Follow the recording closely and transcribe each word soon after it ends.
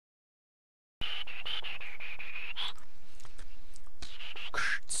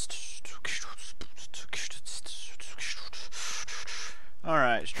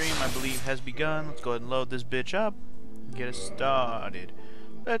Alright, stream, I believe, has begun. Let's go ahead and load this bitch up and get it started.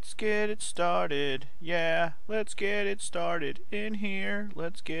 Let's get it started. Yeah, let's get it started in here.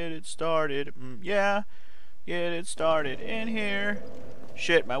 Let's get it started. Yeah, get it started in here.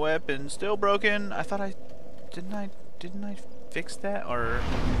 Shit, my weapon's still broken. I thought didn't I fix that? Or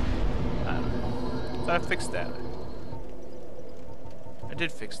I thought I fixed that. I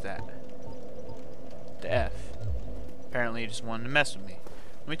did fix that. The F. Apparently, he just wanted to mess with me.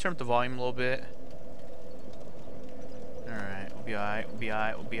 Let me turn up the volume a little bit. Alright, we'll be alright, we'll be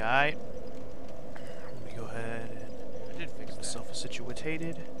alright, we'll be alright. Let me go ahead and I did fix myself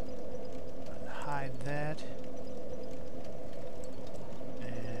situated. And hide that.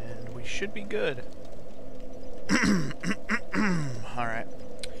 And we should be good. Alright.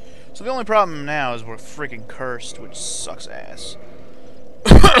 So the only problem now is we're freaking cursed, which sucks ass.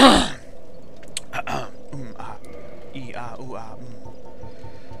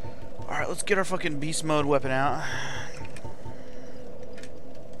 Alright, let's get our fucking beast mode weapon out.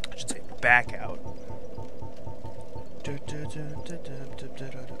 I should say back out.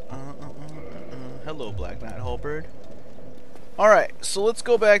 Hello, Black Knight Halberd. Alright, so let's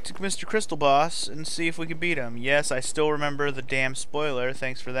go back to Mr. Crystal Boss and see if we can beat him. Yes, I still remember the damn spoiler.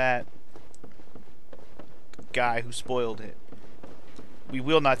 Thanks for that. The guy who spoiled it. We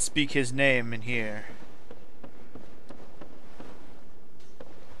will not speak his name in here.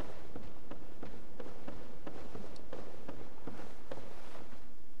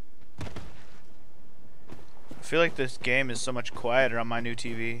 I feel like this game is so much quieter on my new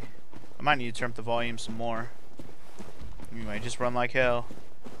TV. I might need to turn up the volume some more. Anyway, just run like hell.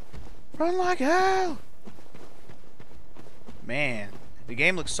 Run like hell! Man, the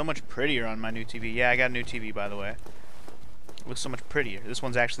game looks so much prettier on my new TV. Yeah, I got a new TV, by the way. It looks so much prettier. This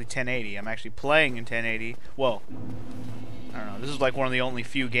one's actually 1080. I'm actually playing in 1080. Well, I don't know. This is like one of the only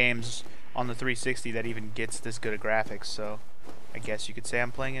few games on the 360 that even gets this good of graphics, so I guess you could say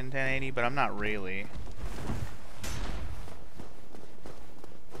I'm playing in 1080, but I'm not really.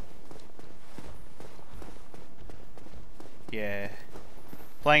 Yeah.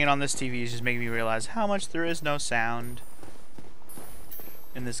 Playing it on this TV is just making me realize how much there is no sound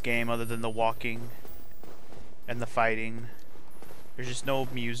in this game other than the walking and the fighting. There's just no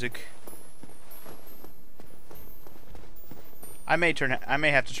music. I may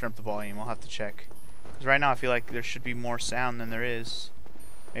have to turn up the volume. I'll have to check. Because right now I feel like there should be more sound than there is.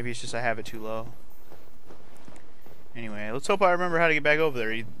 Maybe it's just I have it too low. Anyway, let's hope I remember how to get back over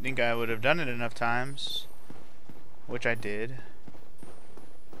there. You'd think I would have done it enough times. Which I did.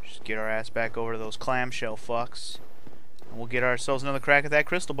 Just get our ass back over to those clamshell fucks. And we'll get ourselves another crack at that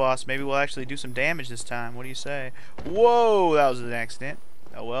crystal boss. Maybe we'll actually do some damage this time. What do you say? Whoa! That was an accident.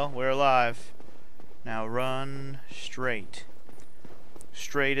 Oh well, we're alive. Now run straight.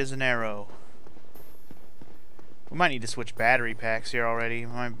 Straight as an arrow. We might need to switch battery packs here already.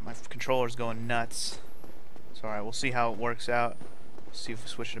 My controller's going nuts. It's alright, we'll see how it works out. See if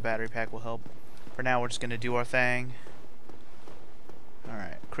switching a battery pack will help. For now, we're just gonna do our thing.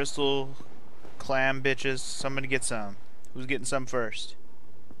 Alright, crystal clam bitches. Somebody get some. Who's getting some first?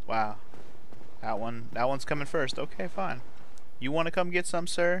 Wow. That one's coming first. Okay, fine. You wanna come get some,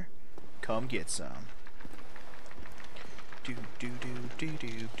 sir? Come get some. Do do do do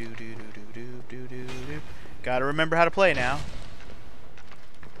do do do do do do do do. Gotta remember how to play now.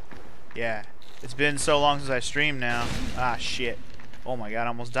 Yeah. It's been so long since I streamed now. Ah shit. Oh my god, I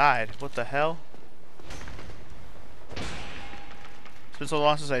almost died. What the hell? It's been so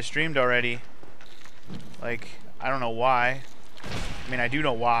long since I streamed already. Like, I don't know why. I mean, I do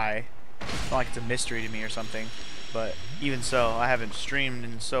know why. It's not like it's a mystery to me or something. But even so, I haven't streamed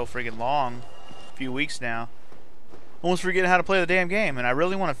in so friggin' long. A few weeks now. Almost forgetting how to play the damn game. And I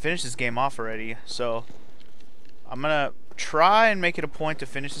really want to finish this game off already. So, I'm gonna try and make it a point to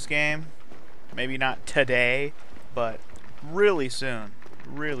finish this game. Maybe not today, but really soon.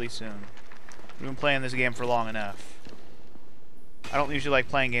 Really soon. We've been playing this game for long enough. I don't usually like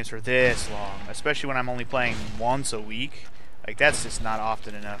playing games for this long, especially when I'm only playing once a week. Like, that's just not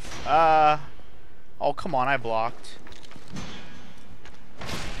often enough. Oh, come on, I blocked.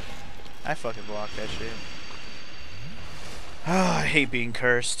 I fucking blocked that shit. I hate being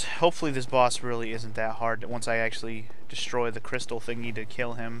cursed. Hopefully this boss really isn't that hard once I actually destroy the crystal thingy to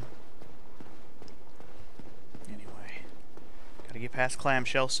kill him. Anyway. Gotta get past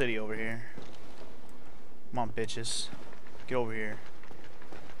Clamshell City over here. Come on, bitches. Get over here.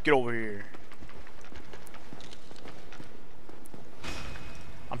 Get over here.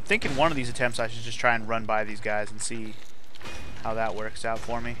 I'm thinking one of these attempts I should just try and run by these guys and see how that works out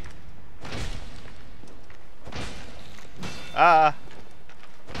for me. Ah!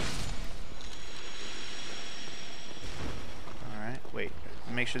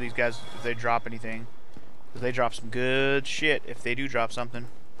 make sure these guys, if they drop anything. Because they drop some good shit. If they do drop something.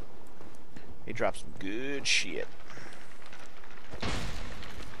 They drop some good shit.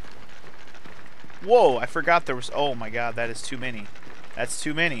 Whoa, I forgot there was... Oh my god, that is too many. That's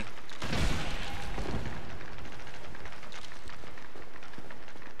too many.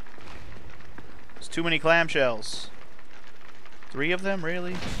 It's too many clamshells. 3 of them,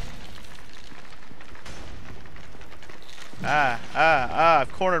 really?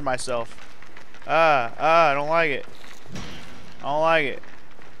 I've cornered myself. I don't like it. I don't like it.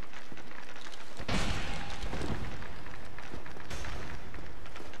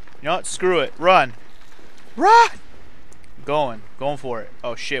 You know what? Screw it. Run. Run! Going for it.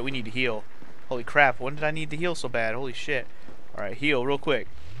 Oh shit, we need to heal. Holy crap, when did I need to heal so bad? Holy shit. Alright, heal real quick.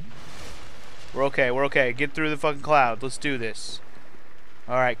 We're okay. Get through the fucking cloud. Let's do this.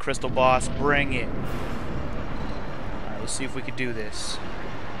 Alright, Crystal Boss, bring it. Alright, let's see if we can do this.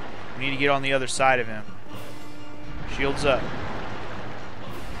 We need to get on the other side of him. Shields up.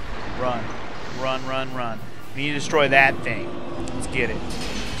 Run. Run. We need to destroy that thing. Let's get it.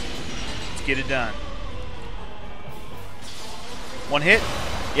 Let's get it done. 1 hit?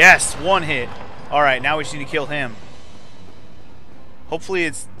 Yes, 1 hit. Alright, now we just need to kill him. Hopefully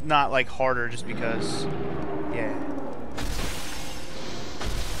it's not like harder just because. Yeah.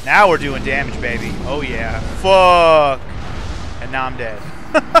 Now we're doing damage, baby. Oh yeah. Fuck. And now I'm dead.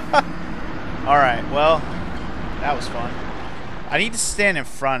 Alright, well, that was fun. I need to stand in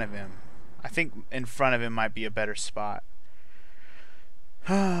front of him. I think in front of him might be a better spot.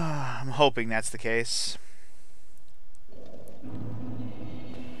 I'm hoping that's the case.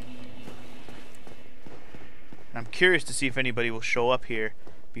 I'm curious to see if anybody will show up here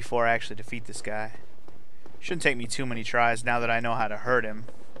before I actually defeat this guy. Shouldn't take me too many tries now that I know how to hurt him.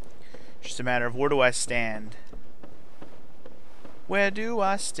 Just a matter of where do I stand? Where do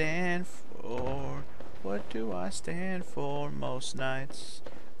I stand for? What do I stand for most nights?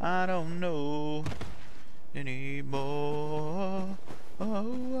 I don't know anymore.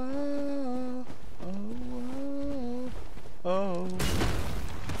 Oh.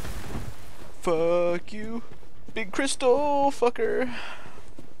 Fuck you. Big crystal fucker.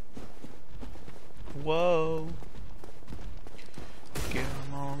 Whoa.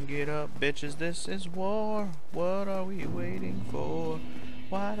 Come on, get up, bitches. This is war. What are we waiting for?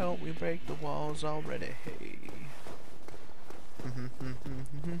 Why don't we break the walls already? Hey.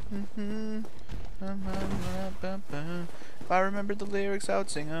 If I remembered the lyrics, I would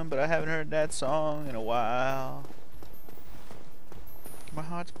sing them, but I haven't heard that song in a while. My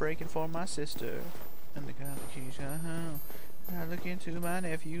heart's breaking for my sister. And the complication. I look into my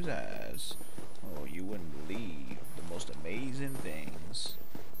nephew's eyes. Oh, you wouldn't believe the most amazing things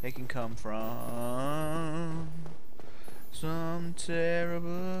they can come from some terrible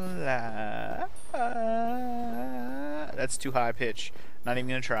lie. That's too high pitch. Not even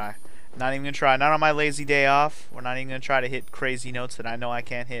gonna try. Not even gonna try. Not on my lazy day off. We're not even gonna try to hit crazy notes that I know I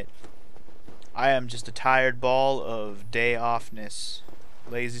can't hit. I am just a tired ball of day offness.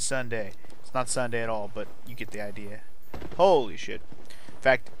 Lazy Sunday. It's not Sunday at all, but you get the idea. Holy shit. In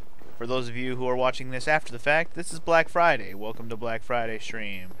fact, for those of you who are watching this after the fact, this is Black Friday. Welcome to Black Friday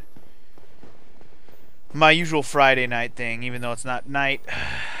stream. My usual Friday night thing, even though it's not night,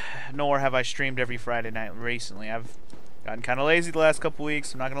 nor have I streamed every Friday night recently. I've gotten kind of lazy the last couple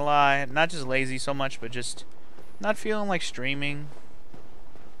weeks, I'm not gonna lie. Not just lazy so much, but just not feeling like streaming.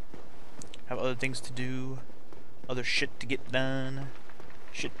 Have other things to do, other shit to get done,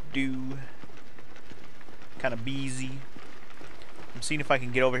 shit to do. Kind of busy. I'm seeing if I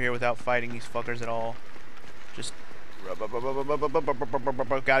can get over here without fighting these fuckers at all. Just got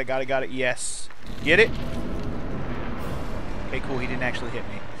it. Yes. Get it? Okay, cool. He didn't actually hit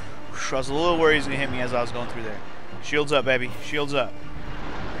me. I was a little worried he was gonna hit me as I was going through there. Shields up, baby. Shields up.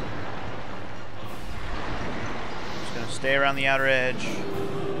 Just gonna stay around the outer edge.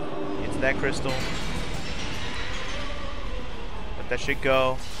 Get to that crystal. Let that shit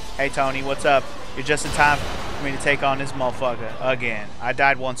go. Hey, Tony, what's up? You're just in time for me to take on this motherfucker again. I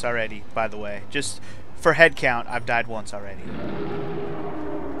died once already, by the way. Just for head count, I've died once already.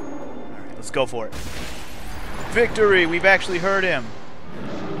 Alright, let's go for it. Victory! We've actually hurt him.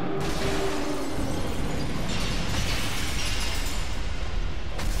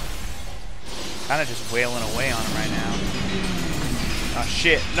 Kind of just wailing away on him right now. Oh,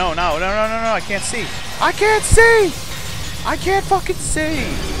 shit. No. I can't see. I can't see! I can't fucking see!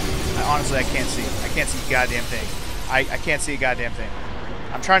 Honestly, I can't see. I can't see a goddamn thing. I can't see a goddamn thing.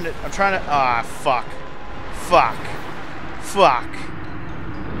 I'm trying to, ah, fuck.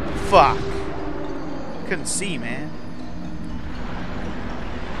 Couldn't see, man.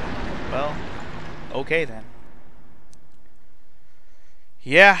 Well, okay then.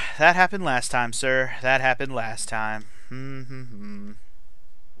 Yeah, that happened last time, sir. That happened last time.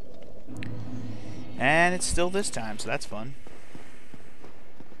 And it's still this time, so that's fun.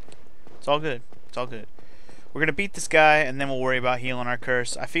 It's all good. It's all good. We're going to beat this guy, and then we'll worry about healing our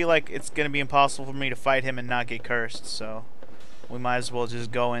curse. I feel like it's going to be impossible for me to fight him and not get cursed, so we might as well just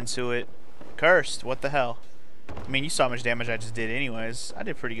go into it cursed. What the hell? I mean, you saw how much damage I just did anyways. I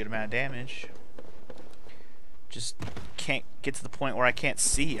did a pretty good amount of damage. Just can't get to the point where I can't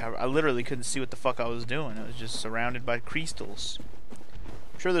see. I literally couldn't see what the fuck I was doing. I was just surrounded by crystals.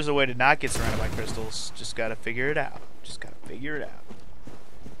 I'm sure there's a way to not get surrounded by crystals. Just gotta figure it out. Just gotta figure it out.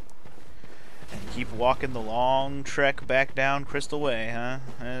 And keep walking the long trek back down Crystal Way, huh?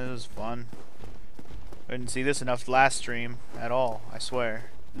 It was fun. I didn't see this enough last stream at all, I swear.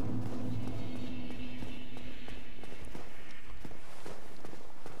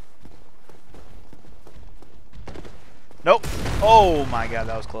 Nope. Oh my god,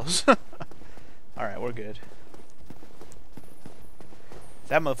 that was close. Alright, we're good. If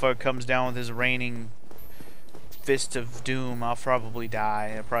that motherfucker comes down with his raining fist of doom, I'll probably die.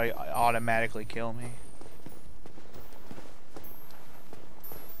 It'll probably automatically kill me.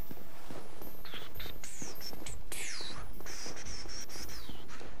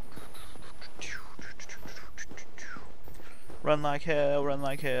 Run like hell, run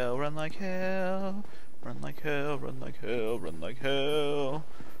like hell, run like hell. Run like hell, run like hell, run like hell.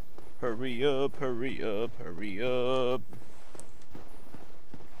 Hurry up, hurry up, hurry up.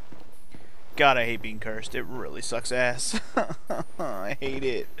 God, I hate being cursed. It really sucks ass. I hate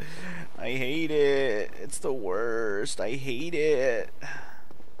it. I hate it. It's the worst. I hate it.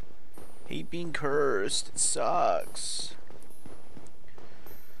 Hate being cursed. It sucks.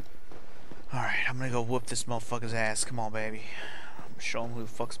 Alright, I'm gonna go whoop this motherfucker's ass. Come on, baby. I'm gonna show him who the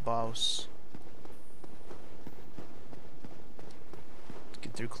fuck's boss.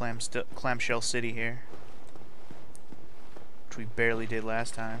 Get through Clamshell City here, which we barely did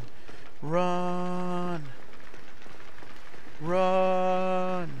last time. Run!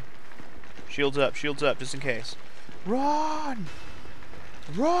 Run! Shields up, just in case. Run!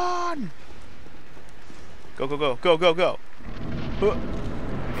 Run! Go, go, go, go, go, go!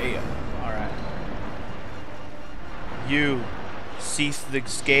 Yeah, alright. You, Cease the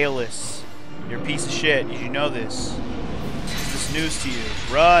Scaleless. You're a piece of shit. You should know this. Is this news to you?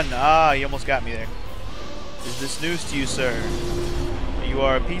 Run! Ah, you almost got me there. Is this news to you, sir? You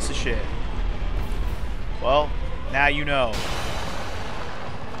are a piece of shit. Well, now you know.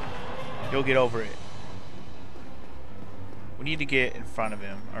 You'll get over it. We need to get in front of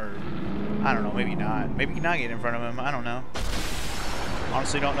him, or I don't know, maybe not. Maybe not get in front of him. I don't know.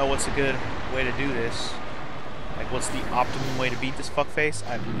 Honestly, don't know what's a good way to do this. Like, what's the optimum way to beat this fuckface?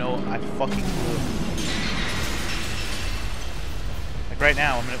 I have no fucking clue. Like right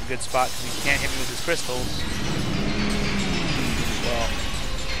now, I'm in a good spot because he can't hit me with his crystals. Well,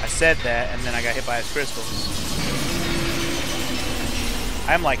 I said that, and then I got hit by his crystals.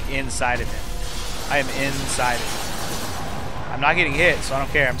 I'm like inside of him. I am inside of him. I'm not getting hit, so I don't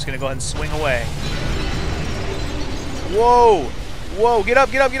care. I'm just gonna go ahead and swing away. Whoa! Whoa! Get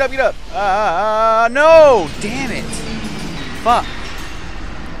up! Get up! Get up! Get up! No! Damn it! Fuck!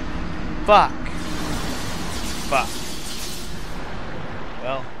 Fuck! Fuck!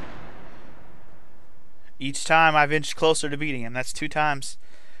 Well, each time I've inched closer to beating him. That's 2 times.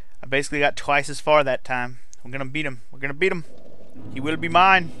 I basically got twice as far that time. We're gonna beat him. We're gonna beat him. He will be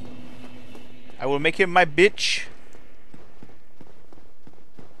mine. I will make him my bitch.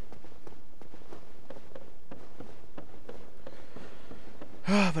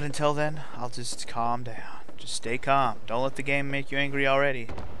 But until then, I'll just calm down. Just stay calm. Don't let the game make you angry already.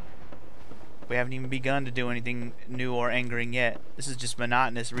 We haven't even begun to do anything new or angering yet. This is just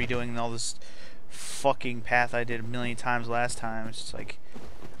monotonous, redoing all this fucking path I did a million times last time. It's just like,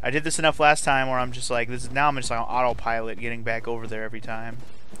 I did this enough last time where I'm just like, this is now I'm just like on autopilot getting back over there every time.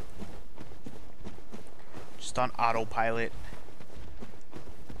 Just on autopilot.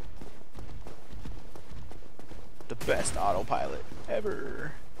 The best autopilot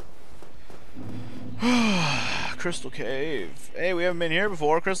ever. Crystal Cave. Hey, we haven't been here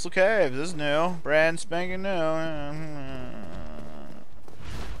before. Crystal Cave. This is new. Brand spanking new.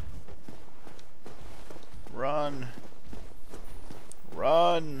 Run.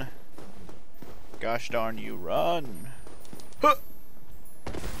 Run. Gosh darn you, run. Huh.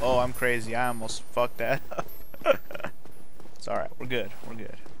 Oh, I'm crazy. I almost fucked that up. It's alright. We're good. We're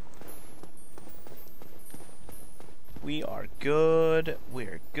good. We are good.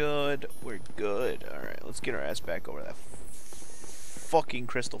 We're good. We're good. Alright, let's get our ass back over that fucking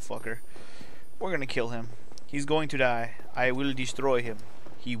crystal fucker. We're gonna kill him. He's going to die. I will destroy him.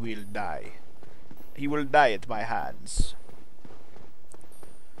 He will die. He will die at my hands.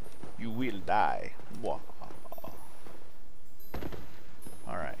 You will die.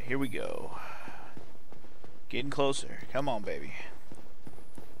 Alright, here we go. Getting closer. Come on, baby.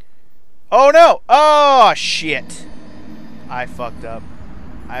 Oh no! Oh shit! I fucked up.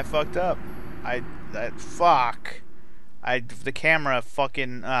 I fucked up. Fuck. The camera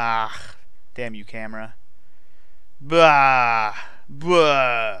fucking, damn you, camera. Bah.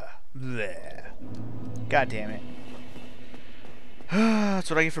 Bah. Bleh. God damn it. That's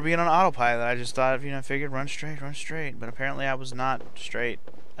what I get for being on autopilot. I just thought, you know, figured run straight. But apparently I was not straight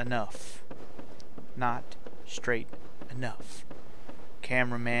enough. Not straight enough.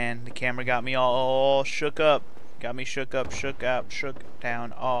 Cameraman, the camera got me all shook up. Got me shook up, shook out, shook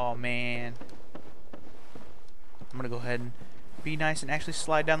down. Oh man. I'm gonna go ahead and be nice and actually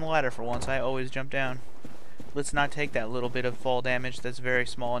slide down the ladder for once. I always jump down. Let's not take that little bit of fall damage that's very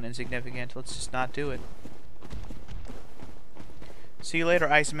small and insignificant. Let's just not do it. See you later,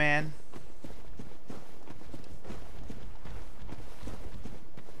 Iceman.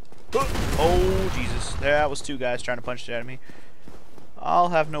 Oh, Jesus. That was two guys trying to punch it out of me. I'll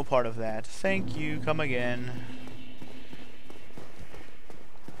have no part of that. Thank you. Come again.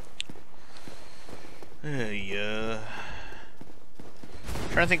 Yeah.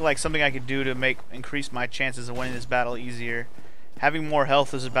 Trying to think like something I could do to increase my chances of winning this battle easier. Having more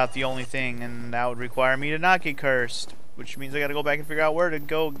health is about the only thing, and that would require me to not get cursed, which means I gotta go back and figure out where to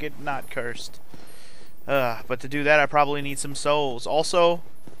go get not cursed. But to do that, I probably need some souls. Also,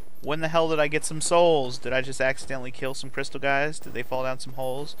 when the hell did I get some souls? Did I just accidentally kill some crystal guys? Did they fall down some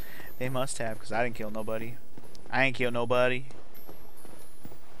holes? They must have, because I didn't kill nobody. I ain't kill nobody.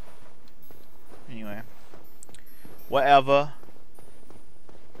 Anyway. Whatever.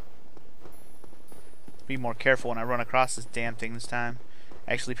 Be more careful when I run across this damn thing this time.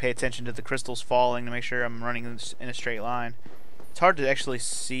 Actually pay attention to the crystals falling to make sure I'm running in a straight line. It's hard to actually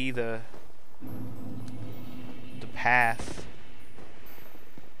see the path.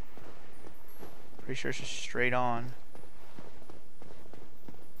 Pretty sure it's just straight on.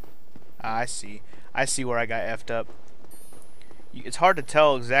 Ah, I see. I see where I got effed up. It's hard to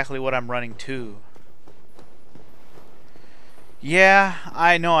tell exactly what I'm running to. Yeah,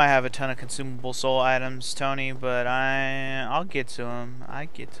 I know I have a ton of consumable soul items, Tony, but I'll get to them. I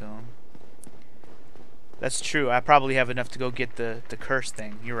get to them. That's true. I probably have enough to go get the curse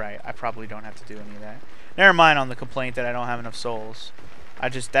thing. You're right. I probably don't have to do any of that. Never mind on the complaint that I don't have enough souls.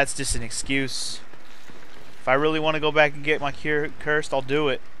 That's just an excuse. If I really want to go back and get my cursed, I'll do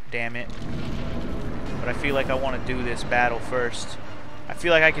it. Damn it. But I feel like I want to do this battle first. I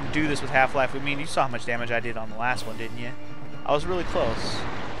feel like I can do this with Half-Life. I mean, you saw how much damage I did on the last one, didn't you? I was really close.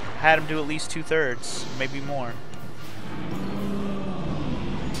 I had him do at least 2/3, maybe more.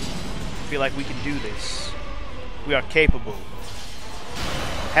 I feel like we can do this. We are capable.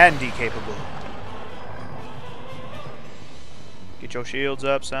 Handy capable. Get your shields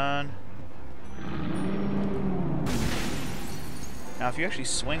up, son. Now, if you actually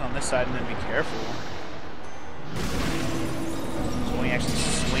swing on this side and then be careful. So when he actually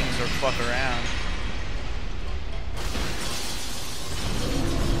swings or fuck around.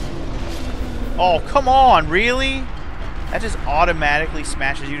 Oh, come on, really? That just automatically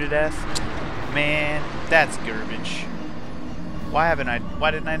smashes you to death? Man, that's garbage. Why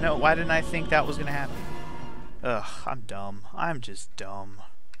didn't I know? Why didn't I think that was gonna happen? Ugh, I'm dumb. I'm just dumb.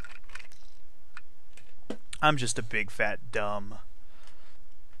 I'm just a big fat dumb.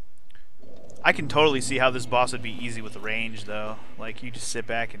 I can totally see how this boss would be easy with the range, though. Like, you just sit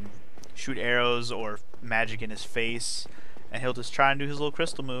back and shoot arrows or magic in his face, and he'll just try and do his little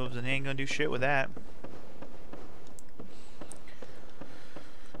crystal moves, and he ain't gonna do shit with that.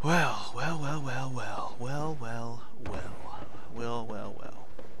 Well.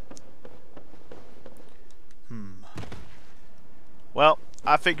 Well,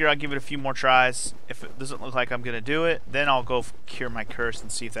 I figure I'll give it a few more tries. If it doesn't look like I'm gonna do it, then I'll go cure my curse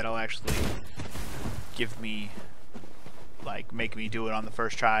and see if that'll actually give me, like, make me do it on the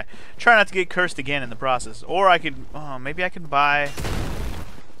first try. Try not to get cursed again in the process. Or I could, maybe I could buy,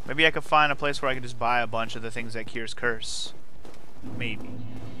 maybe I could find a place where I could just buy a bunch of the things that cures curse. Maybe.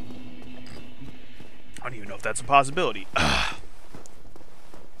 I don't even know if that's a possibility.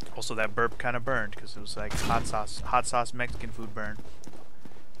 Also, that burp kind of burned because it was like hot sauce Mexican food burn.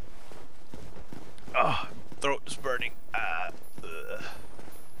 Oh, throat is burning.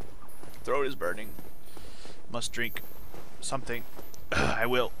 Throat is burning. Must drink something. I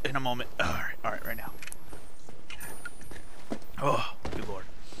will in a moment. All right, right now. Oh.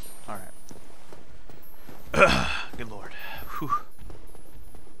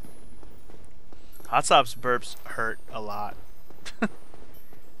 Hot sauce burps hurt a lot.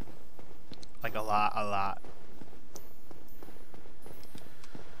 Like a lot.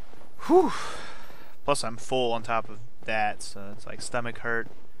 Whew. Plus I'm full on top of that, so it's like stomach hurt,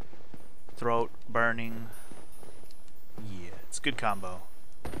 throat burning. Yeah, it's a good combo.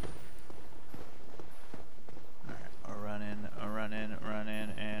 Alright, running, and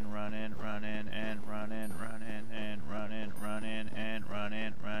running, and running,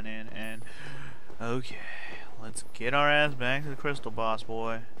 and okay, let's get our ass back to the crystal, boss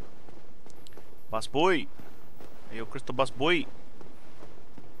boy. Boss boy! Hey, yo, crystal boss boy!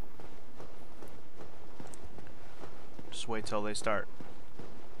 Just wait till they start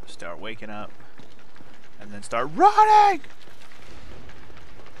waking up, and then start running.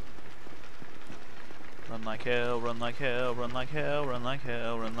 Run like hell, run like hell, run like hell, run like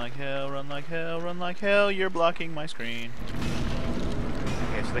hell, run like hell, run like hell, run like hell. You're blocking my screen.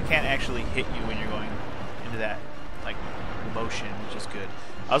 Okay, so they can't actually hit you when you're going into that like motion, which is good.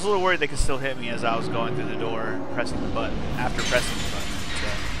 I was a little worried they could still hit me as I was going through the door, pressing the button after pressing the button. So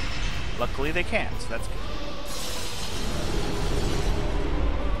luckily they can't. So that's good.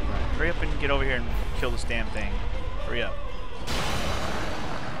 Hurry up and get over here and kill this damn thing. Hurry up.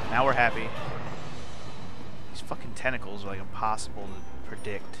 Now we're happy. These fucking tentacles are like impossible to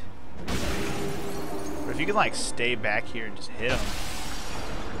predict. But if you can like stay back here and just hit him,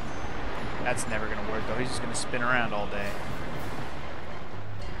 that's never gonna work though. He's just gonna spin around all day.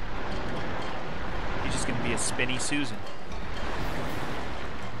 He's just gonna be a spinny Susan.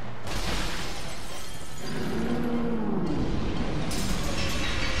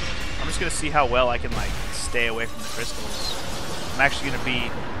 I'm just gonna see how well I can like stay away from the crystals. I'm actually gonna be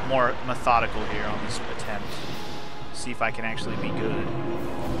more methodical here on this attempt. See if I can actually be good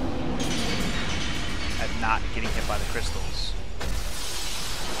at not getting hit by the crystals.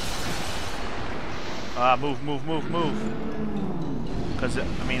 Move, move, move, move. Because I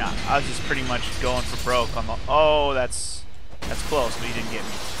mean, I was just pretty much going for broke on the. Oh, that's close, but he didn't get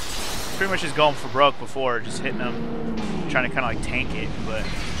me. Pretty much just going for broke before, just hitting him, trying to kind of like tank it. But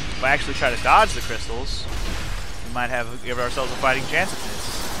if I actually try to dodge the crystals, we might give ourselves a fighting chance at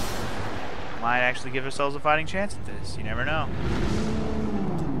this. Might actually give ourselves a fighting chance at this. You never know,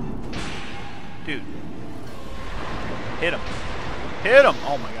 dude. Hit him! Hit him!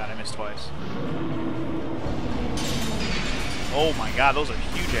 Oh my god, I missed twice. Oh my god, those are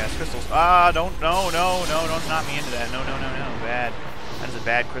huge ass crystals. Ah, don't knock me into that. No, bad. That is a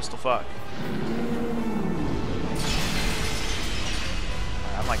bad crystal fuck.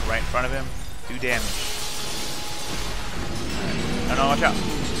 Right, I'm like right in front of him. Do damage. Right. No, watch out.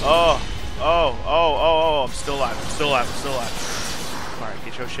 Oh, I'm still alive. I'm still alive. Alright,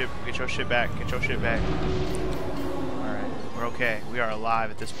 get your shit back. Alright, we're okay. We are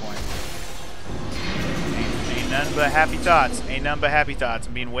alive at this point. Ain't nothing but happy thoughts. Ain't nothing but happy thoughts.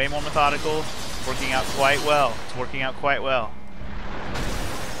 I'm being way more methodical. It's working out quite well.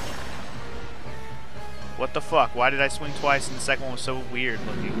 What the fuck? Why did I swing twice and the second one was so weird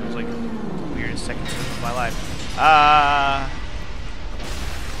looking? It was like the weirdest second swing of my life.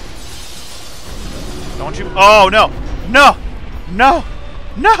 Don't you? Oh, no! No!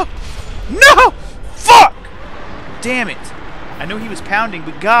 Fuck! Damn it! I knew he was pounding,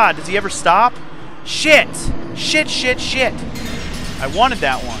 but God, does he ever stop? Shit! I wanted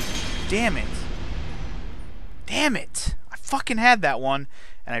that one. Damn it! I fucking had that one,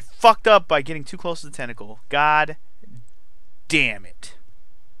 and I fucked up by getting too close to the tentacle. God damn it.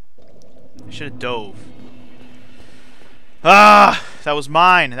 I should have dove. Ah! That was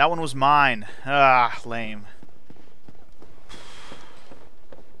mine. That one was mine. Ah, lame.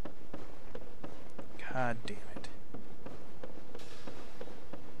 God damn it.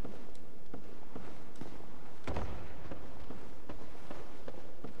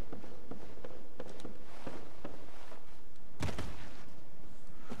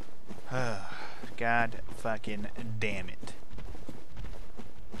 God fucking damn it.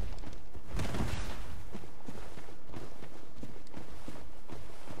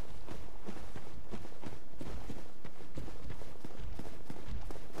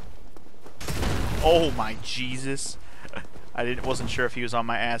 Oh my Jesus. Wasn't sure if he was on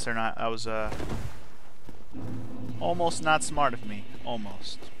my ass or not. I was almost not smart of me.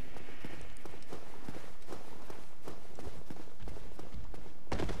 Almost.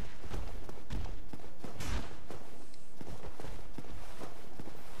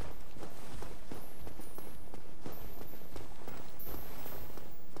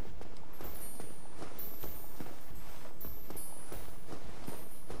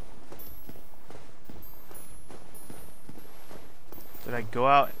 Did I I go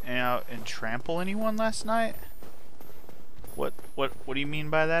out and trample anyone last night? What do you mean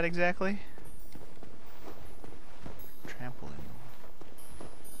by that exactly? Trample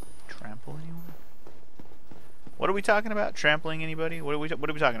anyone? Trample anyone? What are we talking about? Trampling anybody? What are we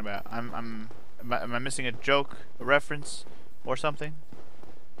talking about? Am I missing a joke, a reference, or something?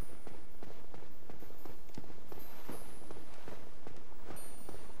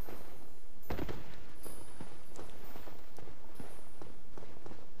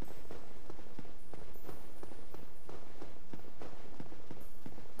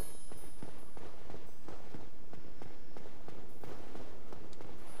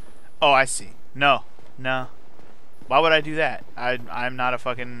 Oh, I see. No. Why would I do that? I'm not a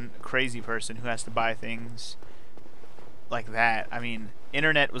fucking crazy person who has to buy things like that. I mean,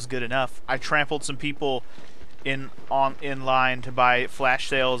 internet was good enough. I trampled some people in line to buy flash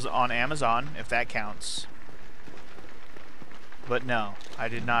sales on Amazon, if that counts. But no, I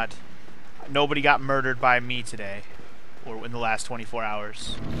did not. Nobody got murdered by me today, or in the last 24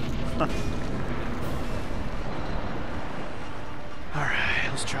 hours. Alright,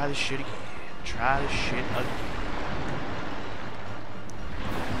 let's try this shit again. Try this shit again.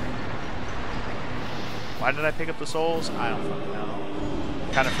 Why did I pick up the souls? I don't fucking know.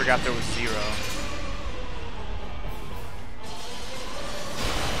 Kind of forgot there was 0.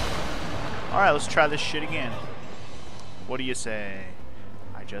 Alright, let's try this shit again. What do you say?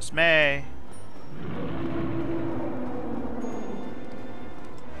 I just may.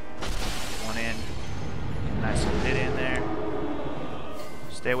 One in. Nice little hit in there.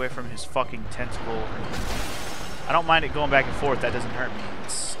 Stay away from his fucking tentacle. I don't mind it going back and forth. That doesn't hurt me.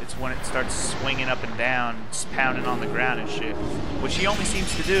 It's when it starts swinging up and down, it's pounding on the ground and shit, which he only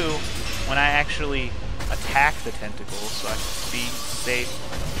seems to do when I actually attack the tentacles, so I can be safe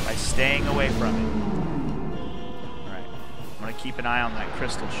by staying away from it. Alright, I'm gonna keep an eye on that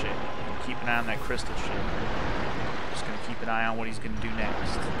crystal shit. I'm gonna keep an eye on that crystal shit. I'm just gonna keep an eye on what he's gonna do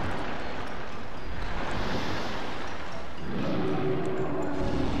next.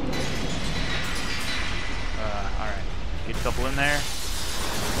 Alright, get a couple in there.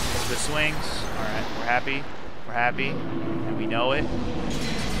 The swings. Alright, we're happy. We're happy. And we know it.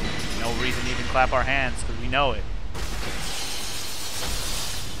 No reason to even clap our hands, because we know it.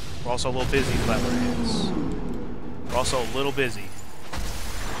 We're also a little busy clapping our hands. We're also a little busy.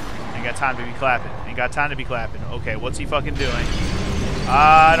 Ain't got time to be clapping. Ain't got time to be clapping. Okay, what's he fucking doing?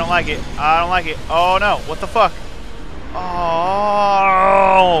 I don't like it. I don't like it. Oh no, what the fuck?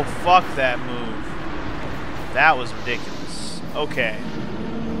 Oh, fuck that move. That was ridiculous. Okay.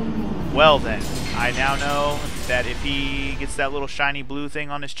 Well then, I now know that if he gets that little shiny blue thing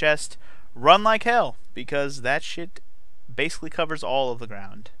on his chest, run like hell, because that shit basically covers all of the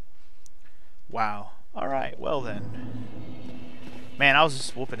ground. Wow. Alright, well then. Man, I was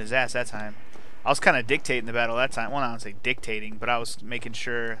just whooping his ass that time. I was kind of dictating the battle that time. Well, I don't say dictating, but I was making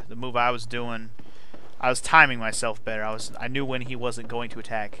sure the move I was doing, I was timing myself better. I knew when he wasn't going to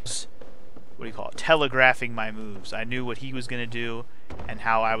attack. What do you call it? Telegraphing my moves. I knew what he was going to do and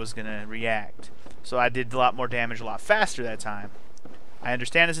how I was going to react. So I did a lot more damage a lot faster that time. I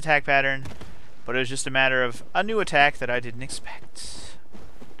understand his attack pattern, but it was just a matter of a new attack that I didn't expect.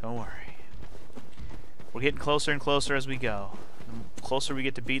 Don't worry. We're getting closer and closer as we go. The closer we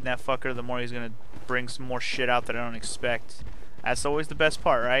get to beating that fucker, the more he's going to bring some more shit out that I don't expect. That's always the best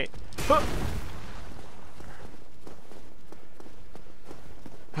part, right?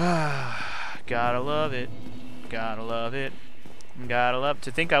 Gotta love it. Gotta love it. Gotta love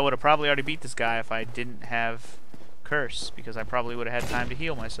to think I would have probably already beat this guy if I didn't have curse, because I probably would have had time to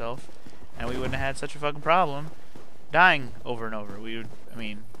heal myself, and we wouldn't have had such a fucking problem dying over and over. I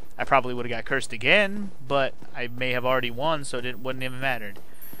mean, I probably would have got cursed again, but I may have already won, so it wouldn't even mattered.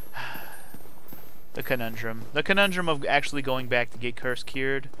 The conundrum. The conundrum of actually going back to get curse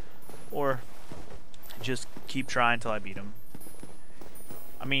cured, or just keep trying till I beat him.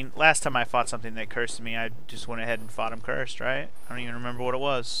 I mean, last time I fought something that cursed me, I just went ahead and fought him cursed, right? I don't even remember what it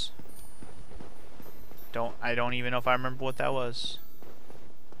was. I don't even know if I remember what that was.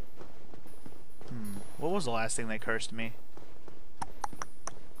 What was the last thing that cursed me?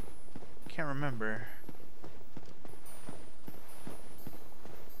 Can't remember.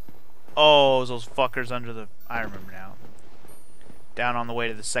 Oh, it was those fuckers under the... I remember now. Down on the way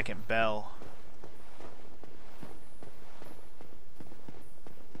to the second bell.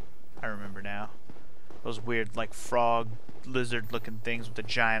 I remember now. Those weird, like, frog, lizard-looking things with the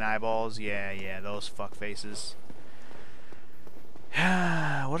giant eyeballs. Yeah, those fuck faces.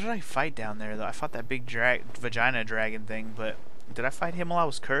 What did I fight down there, though? I fought that big vagina dragon thing, but did I fight him while I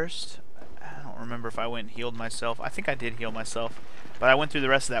was cursed? I don't remember if I went and healed myself. I think I did heal myself. But I went through the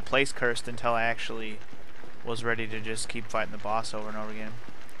rest of that place cursed until I actually was ready to just keep fighting the boss over and over again.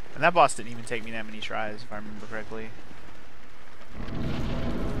 And that boss didn't even take me that many tries, if I remember correctly.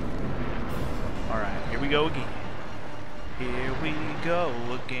 Alright, here we go again. Here we go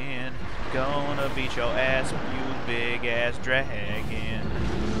again. Gonna beat your ass, you big ass dragon.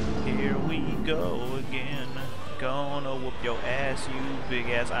 Here we go again. Gonna whoop your ass, you big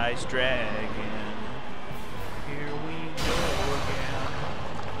ass ice dragon. Here we go again.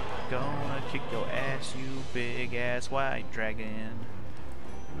 Gonna kick your ass, you big ass white dragon.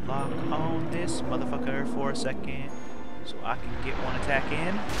 Lock on this motherfucker for a second so I can get one attack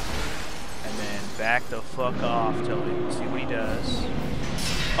in. And then back the fuck off till we see what he does.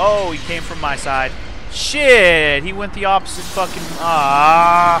 Oh, he came from my side. Shit! He went the opposite fucking...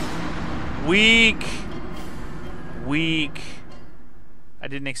 Ah! Weak! Weak. I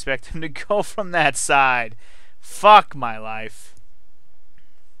didn't expect him to go from that side. Fuck my life.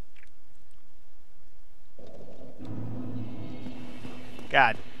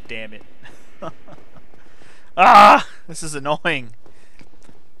 God damn it. Ah! This is annoying.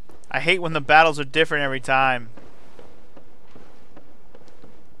 I hate when the battles are different every time.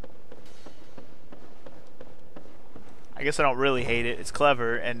 I guess I don't really hate it. It's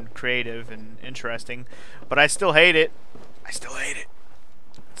clever and creative and interesting. But I still hate it. I still hate it.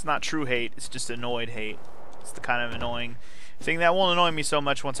 It's not true hate. It's just annoyed hate. It's the kind of annoying thing that won't annoy me so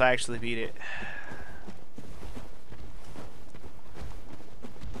much once I actually beat it.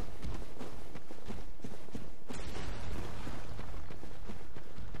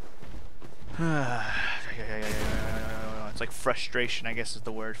 It's like frustration, I guess is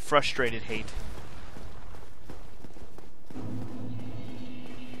the word. Frustrated hate.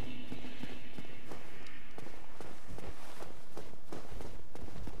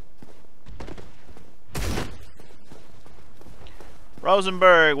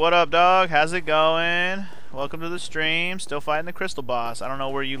 Rosenberg, what up, dog? How's it going? Welcome to the stream. Still fighting the crystal boss. I don't know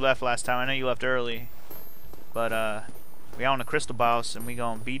where you left last time. I know you left early. But, we on the crystal boss, and we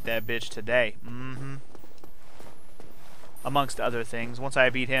gonna beat that bitch today. Amongst other things. Once I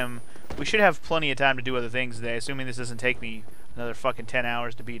beat him, we should have plenty of time to do other things today, assuming this doesn't take me another fucking 10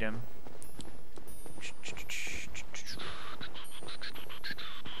 hours to beat him.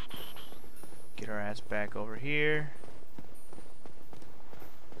 Get our ass back over here.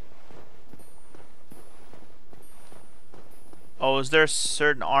 Oh, is there a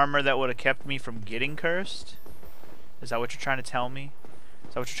certain armor that would have kept me from getting cursed? Is that what you're trying to tell me?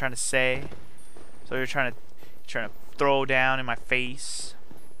 Is that what you're trying to say? So you're trying to throw down in my face?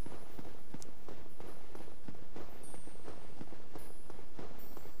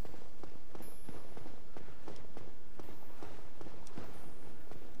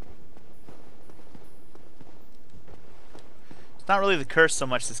 It's not really the curse so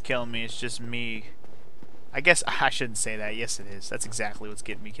much that's killing me, it's just me. I guess I shouldn't say that. Yes, it is. That's exactly what's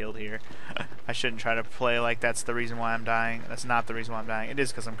getting me killed here. I shouldn't try to play like that's the reason why I'm dying. That's not the reason why I'm dying. It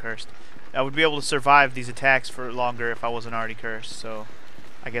is because I'm cursed. I would be able to survive these attacks for longer if I wasn't already cursed, so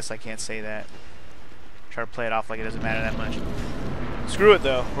I guess I can't say that. Try to play it off like it doesn't matter that much. Screw it,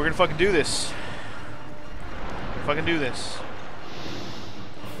 though. We're gonna fucking do this. We're gonna fucking do this.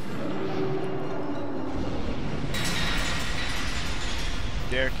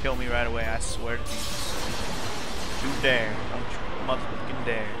 Dare kill me right away, I swear to Jesus. You dare. Don't you motherfucking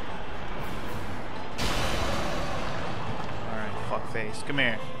dare. Alright, fuckface. Come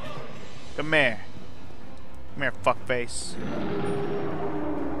here. Come here. Come here, fuckface.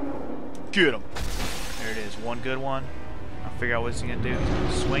 Get him. There it is. One good one. I'll figure out what he's gonna do.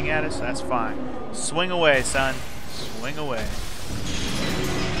 Swing at us? That's fine. Swing away, son. Swing away.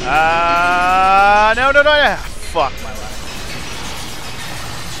 No. Fuck my life.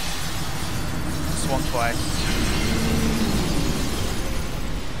 Swung twice.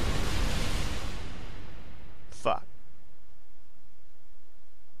 Fuck.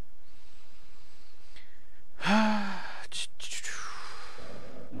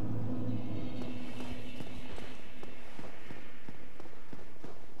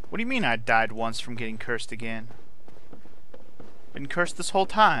 What do you mean I died once from getting cursed again? Been cursed this whole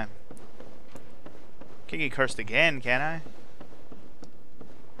time. Can't get cursed again, can I?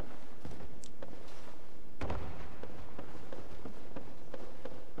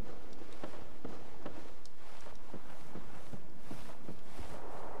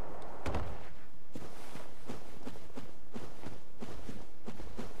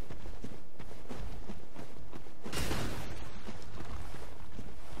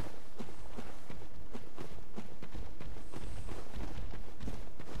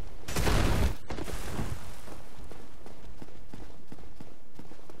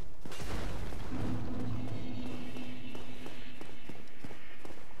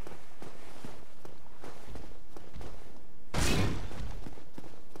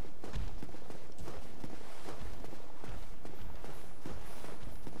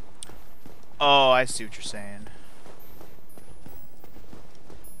 Oh, I see what you're saying.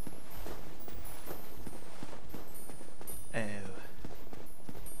 Oh.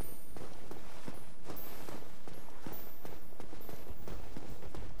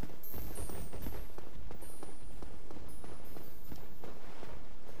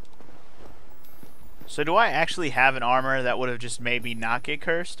 So do I actually have an armor that would have just made me not get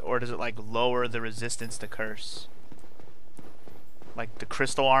cursed, or does it like lower the resistance to curse? Like the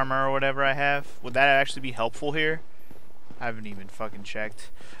crystal armor or whatever I have? Would that actually be helpful here? I haven't even fucking checked.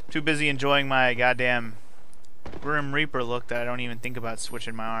 I'm too busy enjoying my goddamn Grim Reaper look that I don't even think about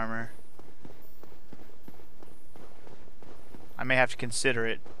switching my armor. I may have to consider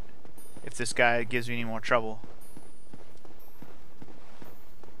it if this guy gives me any more trouble.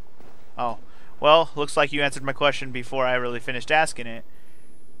 Oh. Well, looks like you answered my question before I really finished asking it.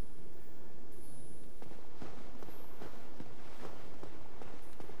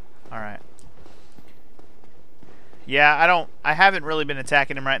 Alright. Yeah, I haven't really been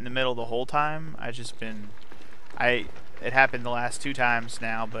attacking him right in the middle the whole time. I just been... It happened the last 2 times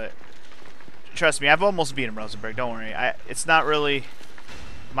now, but... Trust me, I've almost beaten Rosenberg, don't worry. It's not really...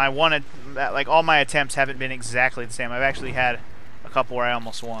 Like, all my attempts haven't been exactly the same. I've actually had a couple where I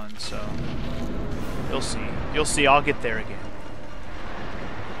almost won, so... You'll see. You'll see. I'll get there again.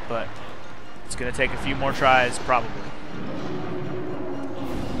 But it's going to take a few more tries, probably.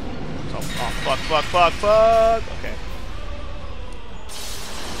 So, oh, fuck. Okay.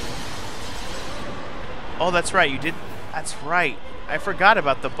 Oh, that's right. You did. That's right. I forgot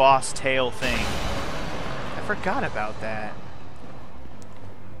about the boss tail thing. I forgot about that.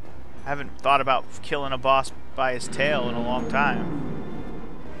 I haven't thought about killing a boss by his tail in a long time.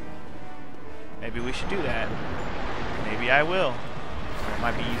 Maybe we should do that. Maybe I will. Or it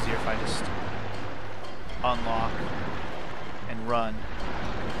might be easier if I just unlock and run.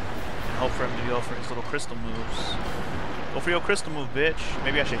 And hope for him to go for his little crystal moves. Go for your crystal move, bitch.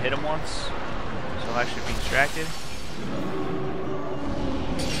 Maybe I should hit him once, so I should be distracted.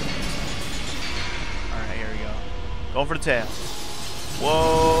 Alright, here we go. Going for the tail.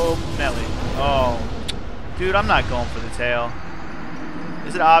 Whoa, Nelly. Oh. Dude, I'm not going for the tail.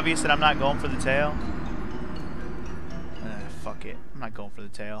 Is it obvious that I'm not going for the tail? Fuck it. I'm not going for the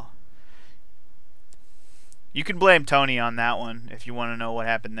tail. You can blame Tony on that one if you want to know what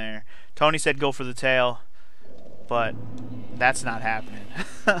happened there. Tony said go for the tail, but that's not happening.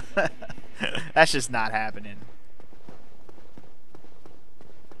 That's just not happening.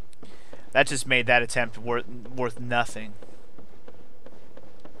 That just made that attempt worth nothing.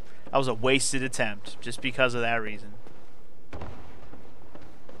 That was a wasted attempt just because of that reason.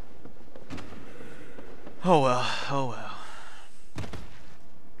 Oh well, oh well.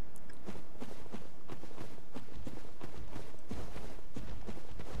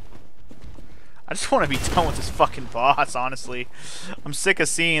 I just want to be done with this fucking boss, honestly. I'm sick of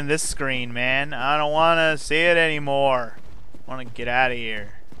seeing this screen, man. I don't want to see it anymore. I want to get out of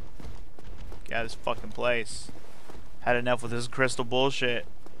here. Get out of this fucking place. Had enough with this crystal bullshit.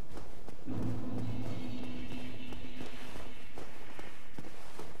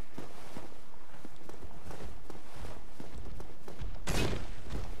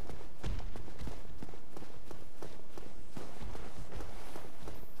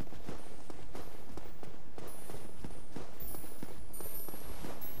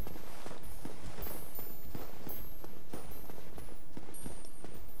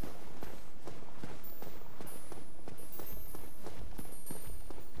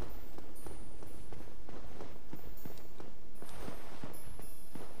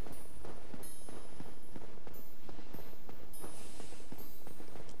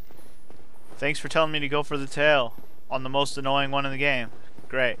 Thanks for telling me to go for the tail on the most annoying one in the game.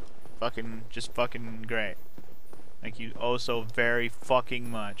 Great. Just fucking great. Thank you oh so very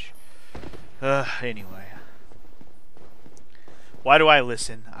fucking much. Anyway. Why do I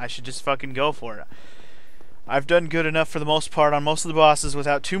listen? I should just fucking go for it. I've done good enough for the most part on most of the bosses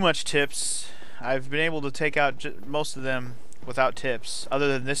without too much tips. I've been able to take out most of them without tips, other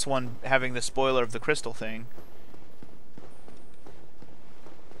than this one having the spoiler of the crystal thing.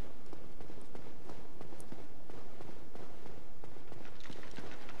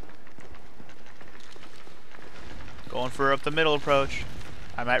 Going for up the middle approach.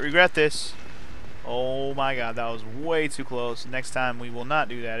 I might regret this. Oh my god, that was way too close. Next time we will not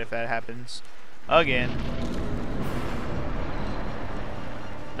do that if that happens again.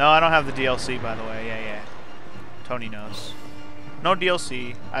 No, I don't have the DLC, by the way. Yeah. Tony knows. No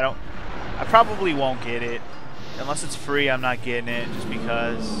DLC. I probably won't get it. Unless it's free, I'm not getting it just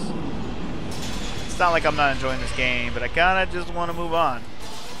because it's not like I'm not enjoying this game, but I kinda just want to move on.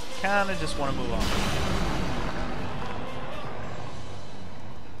 Kinda just want to move on.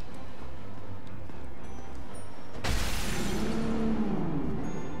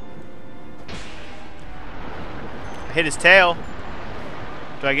 I hit his tail.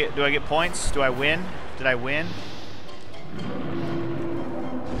 Do I get points? Do I win? Did I win?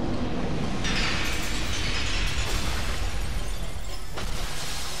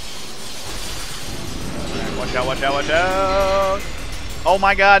 Right, watch out, watch out, watch out. Oh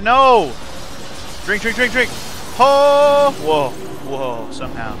my god, no! Drink, drink, drink, drink. Oh! Whoa, whoa,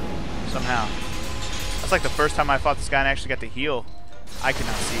 somehow. Somehow. That's like the first time I fought this guy and actually got to heal. I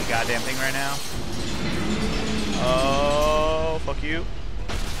cannot see a goddamn thing right now. Oh, fuck you.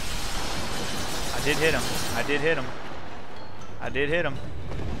 I did hit him. I did hit him. I did hit him.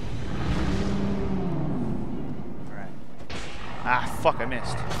 Alright. Ah, fuck, I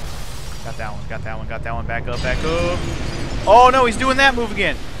missed. Got that one, got that one, got that one. Back up, back up. Oh no, he's doing that move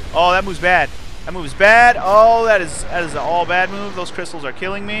again. Oh, that move's bad. That move's bad. Oh, that is an all bad move. Those crystals are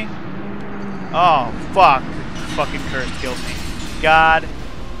killing me. Oh, fuck. Fucking curse kills me. God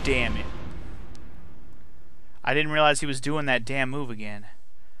damn it. I didn't realize he was doing that damn move again.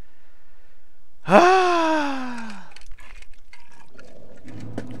 God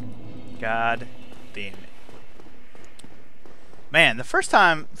damn it. Man, the first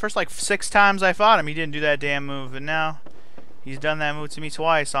like 6 times I fought him, he didn't do that damn move, and now he's done that move to me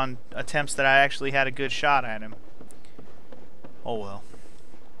twice on attempts that I actually had a good shot at him. Oh well.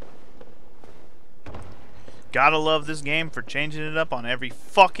 Gotta love this game for changing it up on every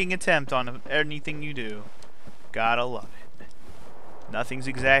fucking attempt on anything you do. Gotta love it. Nothing's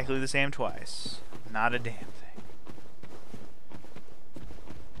exactly the same twice. Not a damn thing.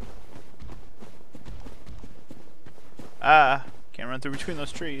 Ah, can't run through between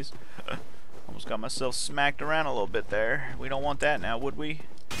those trees. Almost got myself smacked around a little bit there. We don't want that now, would we?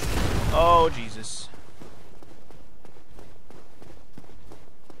 Oh, Jesus.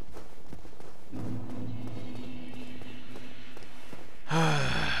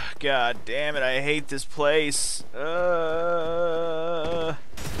 God damn it, I hate this place. I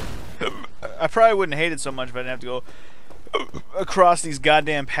probably wouldn't hate it so much if I didn't have to go across these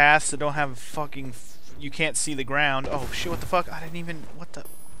goddamn paths that don't have fucking... You can't see the ground. Oh shit, what the fuck? I didn't even... What the...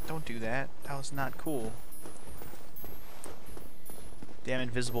 Don't do that. That was not cool. Damn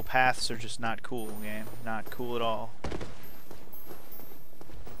invisible paths are just not cool, game. Not cool at all.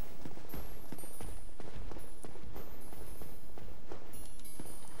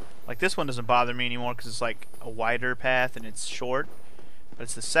 Like, this one doesn't bother me anymore because it's like a wider path and it's short. But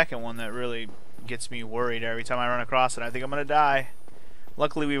it's the second one that really gets me worried every time I run across it. I think I'm going to die.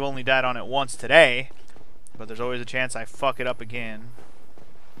 Luckily, we've only died on it once today. But there's always a chance I fuck it up again.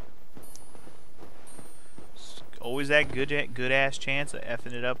 It's always that good-ass chance of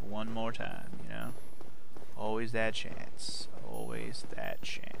effing it up one more time, you know? Always that chance. Always that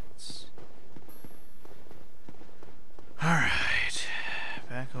chance. Alright.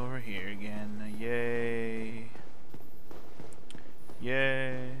 Back over here again. Yay.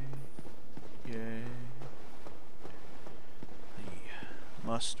 Yay. Yay.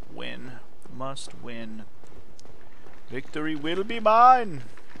 Must win. Must win. Victory will be mine.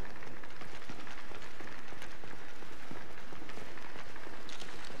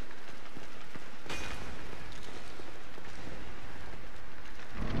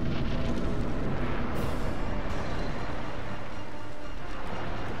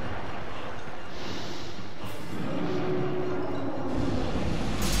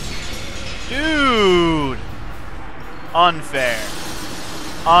 Dude! Unfair.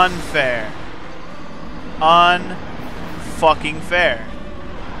 Unfair. Unfucking fair.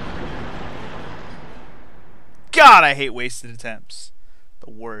 God, I hate wasted attempts. The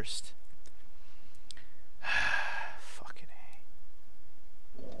worst. Fucking A.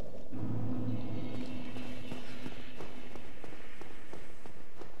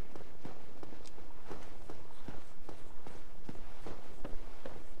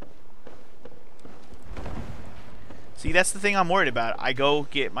 See, that's the thing I'm worried about. I go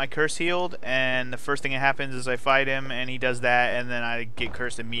get my curse healed, and the first thing that happens is I fight him, and he does that, and then I get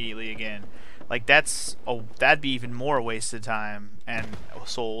cursed immediately again. Like, that'd be even more wasted time, and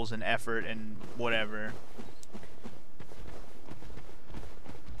souls, and effort, and whatever.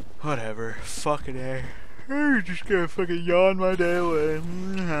 Whatever. Fucking A. I'm just gonna fucking yawn my day away.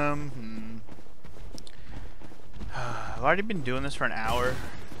 I've already been doing this for an hour.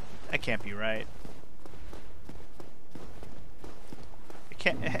 That can't be right.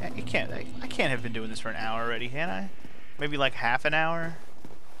 I can't have been doing this for an hour already, can I? Maybe like half an hour?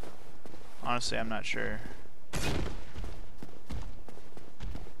 Honestly, I'm not sure.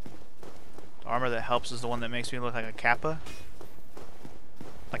 The armor that helps is the one that makes me look like a kappa.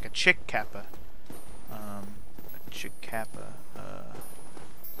 Like a chick kappa. A chick kappa.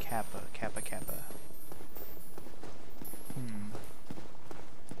 Kappa.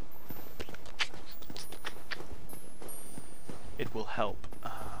 It will help.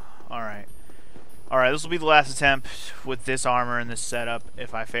 Alright. Alright, this will be the last attempt with this armor and this setup.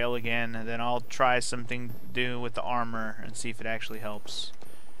 If I fail again, then I'll try something new with the armor and see if it actually helps.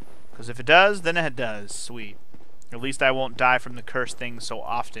 Because if it does, then it does. Sweet. At least I won't die from the cursed thing so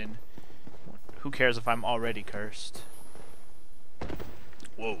often. Who cares if I'm already cursed?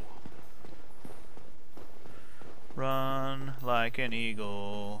 Whoa. Run like an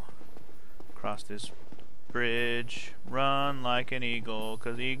eagle. Cross this bridge. Run like an eagle.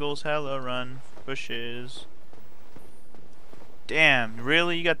 'Cause eagles hella run for shiz. Damn,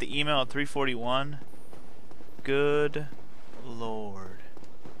 really? You got the email at 3:41? Good lord.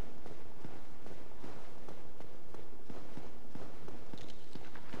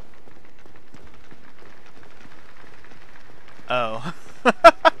 Oh.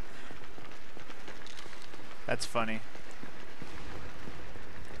 That's funny.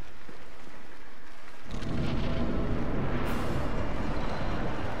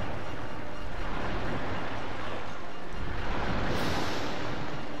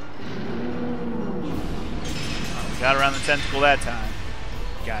 Got around the tentacle that time.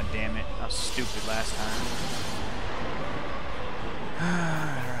 God damn it. I was stupid last time.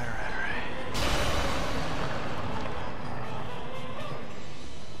 Alright.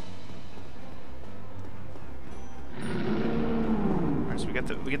 Alright, so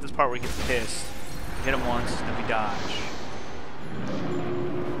we get this part where he gets pissed. We hit him once, then we dodge.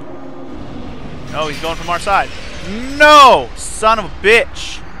 No, he's going from our side. No! Son of a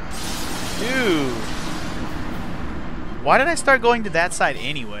bitch! Dude. Why did I start going to that side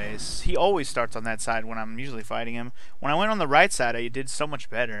anyways? He always starts on that side when I'm usually fighting him. When I went on the right side, I did so much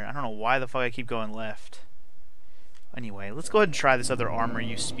better. I don't know why the fuck I keep going left. Anyway, let's go ahead and try this other armor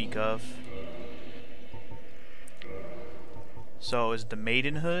you speak of. So, is it the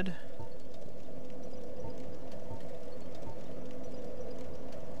Maidenhood?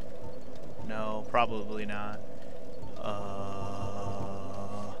 No, probably not.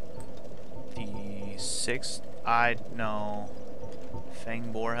 The sixth... no.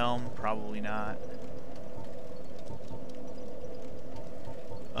 Fang Boarhelm? Probably not.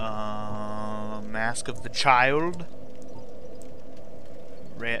 Mask of the Child?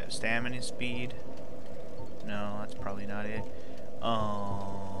 Stamina Speed? No, that's probably not it.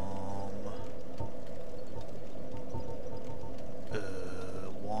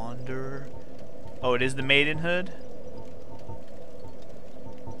 Wanderer? Oh, it is the Maidenhood?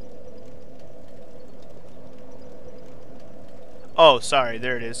 Oh, sorry,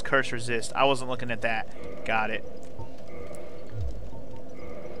 there it is. Curse Resist. I wasn't looking at that. Got it.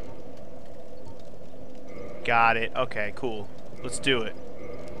 Got it. Okay, cool. Let's do it.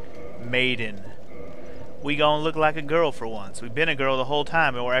 Maiden. We gonna look like a girl for once. We've been a girl the whole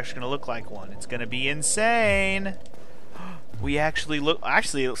time, and we're actually gonna look like one. It's gonna be insane. We actually look...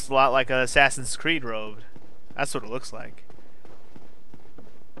 Actually, it looks a lot like an Assassin's Creed robe. That's what it looks like.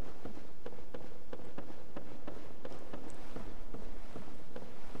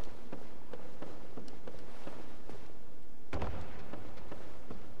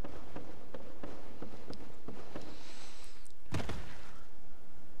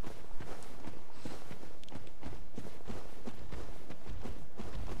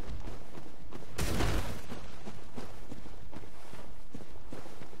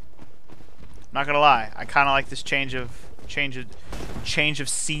 Not gonna lie, I kind of like this change of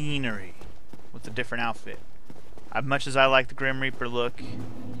scenery with the different outfit. As much as I like the Grim Reaper look,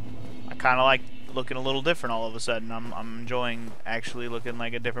 I kind of like looking a little different all of a sudden. I'm enjoying actually looking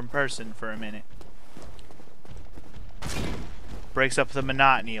like a different person for a minute. Breaks up the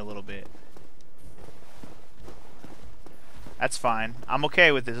monotony a little bit. That's fine. I'm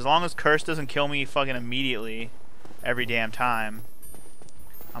okay with this as long as Curse doesn't kill me fucking immediately every damn time.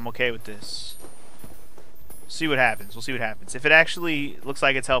 I'm okay with this. See what happens. We'll see what happens. If it actually looks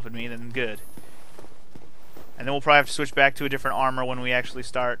like it's helping me, then good. And then we'll probably have to switch back to a different armor when we actually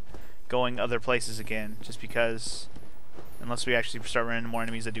start going other places again. Just because, unless we actually start running into more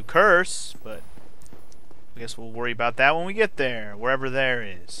enemies that do curse, but I guess we'll worry about that when we get there, wherever there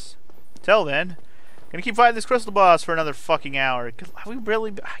is. Till then, gonna keep fighting this crystal boss for another fucking hour. Have we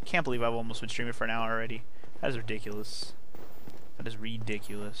really? I can't believe I've almost been streaming for an hour already. That is ridiculous. That is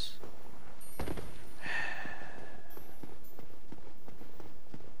ridiculous.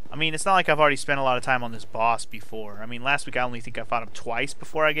 I mean, it's not like I've already spent a lot of time on this boss before. I mean, last week I only think I fought him twice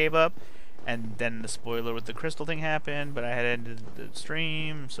before I gave up. And then the spoiler with the crystal thing happened, but I had ended the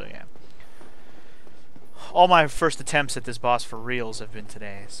stream, so yeah. All my first attempts at this boss for reals have been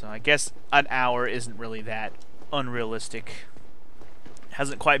today, so I guess an hour isn't really that unrealistic.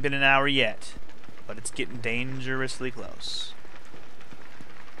 Hasn't quite been an hour yet, but it's getting dangerously close.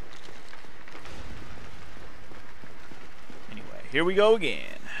 Anyway, here we go again.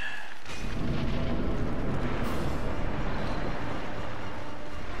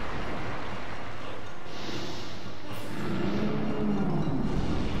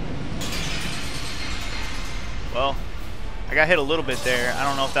 Well, I got hit a little bit there. I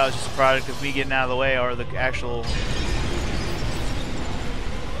don't know if that was just a product of me getting out of the way or the actual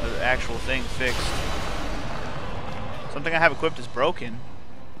thing fixed. Something I have equipped is broken.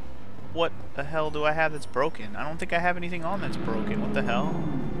 What the hell do I have that's broken? I don't think I have anything on that's broken. What the hell?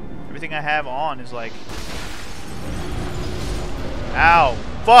 Everything I have on is like... Ow!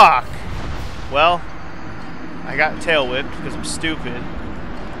 Fuck! Well, I got tail whipped because I'm stupid.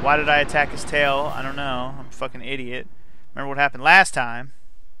 Why did I attack his tail? I don't know. I'm a fucking idiot. Remember what happened last time.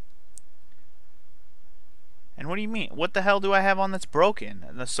 And what do you mean? What the hell do I have on that's broken?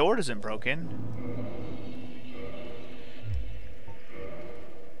 The sword isn't broken.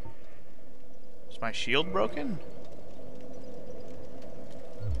 Is my shield broken?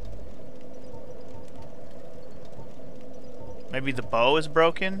 Maybe the bow is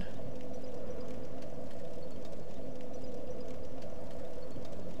broken?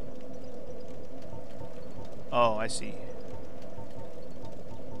 Oh, I see.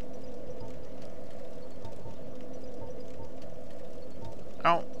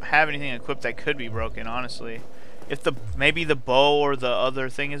 I don't have anything equipped that could be broken, honestly. If maybe the bow or the other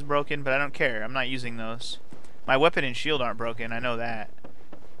thing is broken, but I don't care. I'm not using those. My weapon and shield aren't broken, I know that.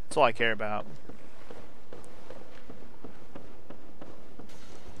 That's all I care about.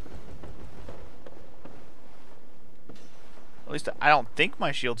 At least I don't think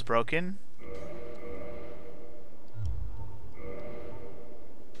my shield's broken.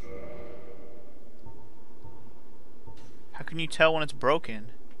 How can you tell when it's broken?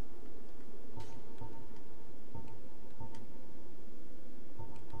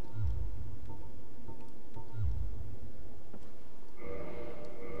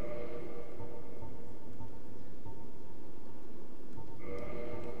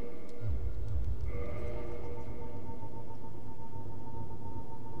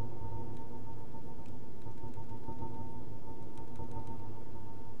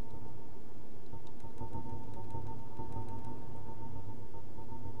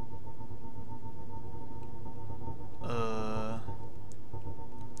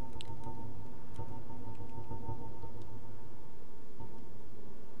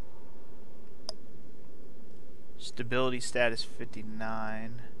 Stability status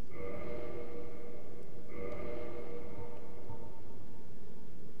 59.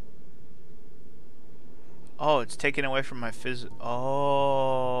 Oh, it's taken away from my Oh,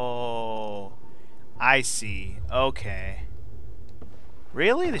 I see. Okay.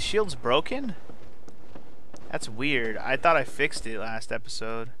 Really? The shield's broken? That's weird. I thought I fixed it last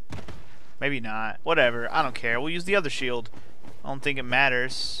episode. Maybe not. Whatever. I don't care. We'll use the other shield. I don't think it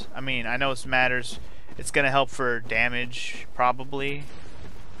matters. I mean, I know it matters. It's gonna help for damage, probably.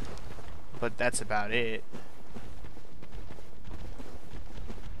 But that's about it.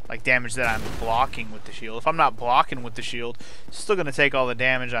 Like damage that I'm blocking with the shield. If I'm not blocking with the shield, it's still gonna take all the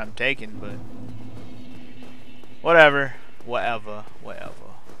damage I'm taking, but... Whatever. Whatever. Whatever.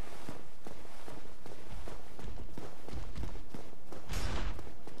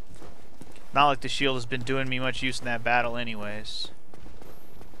 Not like the shield has been doing me much use in that battle anyways.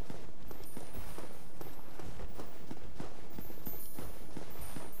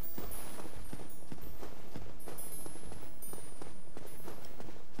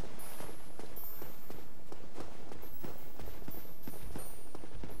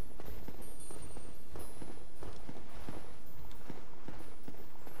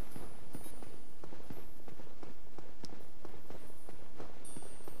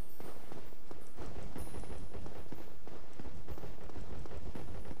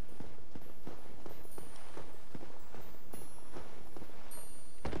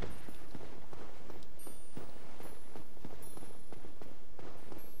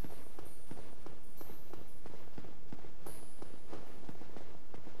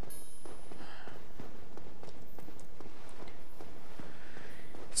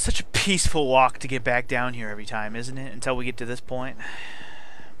 Such a peaceful walk to get back down here every time, isn't it? Until we get to this point.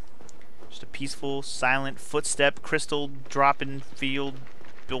 Just a peaceful, silent footstep, crystal dropping field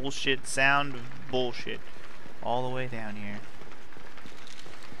bullshit sound of bullshit all the way down here.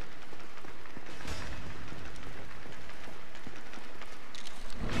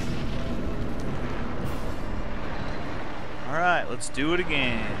 Alright, let's do it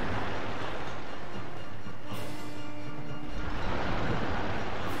again.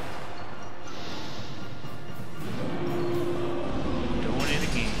 Doing it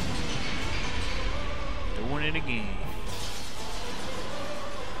again. Doing it again.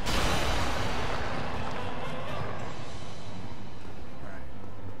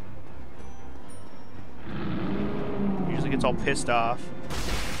 Alright. Usually gets all pissed off.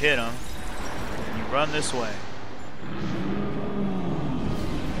 You hit him. And you run this way.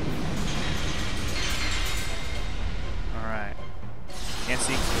 Can't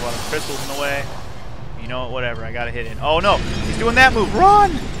see because there's a lot of crystals in the way. You know what? Whatever. I gotta hit it. Oh no! He's doing that move.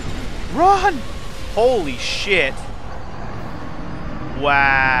 Run! Run! Holy shit!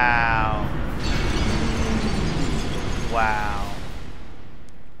 Wow! Wow!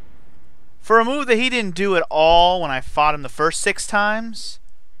 For a move that he didn't do at all when I fought him the first 6 times,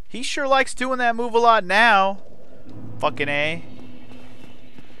 he sure likes doing that move a lot now. Fucking A.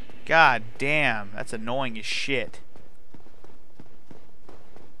 God damn, that's annoying as shit.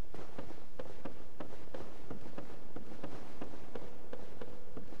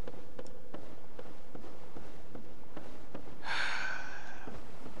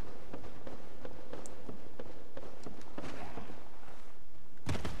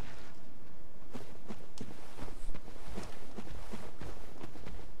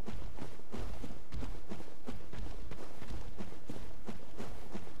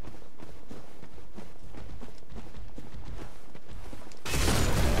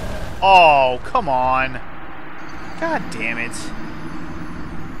 Oh, come on. God damn it.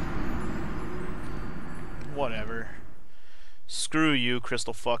 Whatever. Screw you,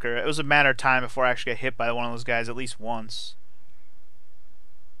 crystal fucker. It was a matter of time before I actually got hit by one of those guys at least once.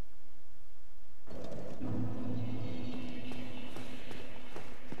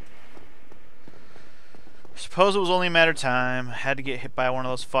 Suppose it was only a matter of time. I had to get hit by one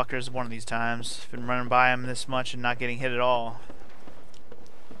of those fuckers one of these times. Been running by him this much and not getting hit at all.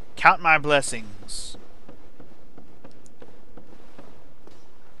 Count my blessings.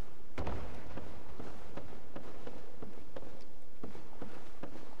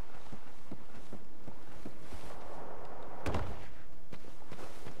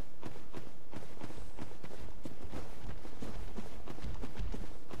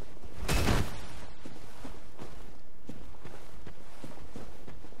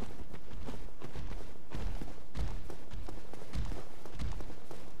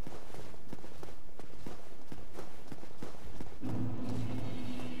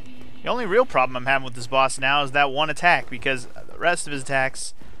 The only real problem I'm having with this boss now is that one attack, because the rest of his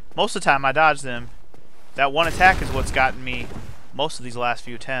attacks, most of the time I dodge them. That one attack is what's gotten me most of these last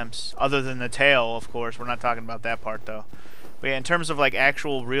few attempts. Other than the tail, of course. We're not talking about that part, though. But yeah, in terms of like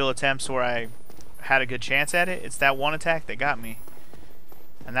actual real attempts where I had a good chance at it, it's that one attack that got me.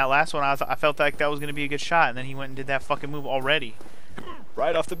 And that last one, I felt like that was going to be a good shot, and then he went and did that fucking move already.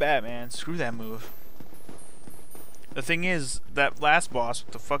 Right off the bat, man. Screw that move. The thing is, that last boss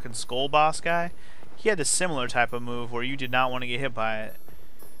with the fucking skull boss guy, he had a similar type of move where you did not want to get hit by it.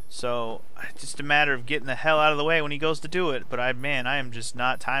 So, it's just a matter of getting the hell out of the way when he goes to do it. But man, I am just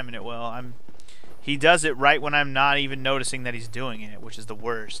not timing it well. He does it right when I'm not even noticing that he's doing it, which is the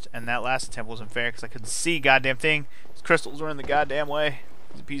worst. And that last attempt wasn't fair because I couldn't see goddamn thing. His crystals were in the goddamn way.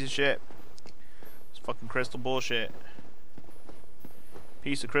 He's a piece of shit. It's fucking crystal bullshit.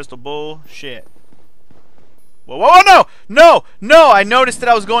 Piece of crystal bullshit. Whoa, whoa, whoa, no! No! No! I noticed that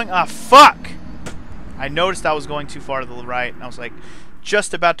I was going... Ah, fuck! I noticed I was going too far to the right, and I was like,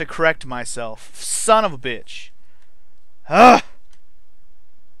 just about to correct myself. Son of a bitch. Ugh!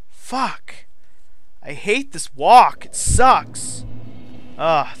 Fuck! I hate this walk. It sucks.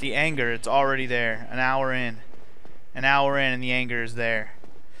 Ugh, the anger, it's already there. An hour in. An hour in, and the anger is there.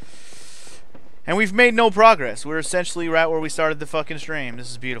 And we've made no progress. We're essentially right where we started the fucking stream. This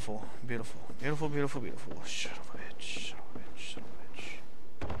is beautiful. Beautiful. Beautiful, beautiful, beautiful. Shut up, bitch. Shut up, bitch. Shut up, bitch.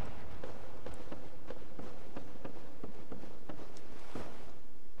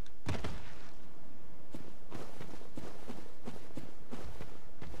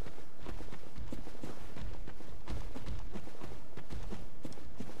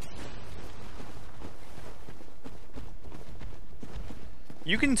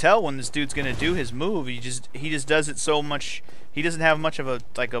 You can tell when this dude's gonna do his move. He just does it so much. He doesn't have much of a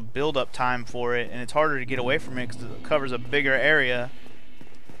build-up time for it, and it's harder to get away from it because it covers a bigger area.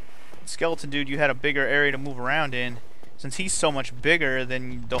 Skeleton dude, you had a bigger area to move around in. Since he's so much bigger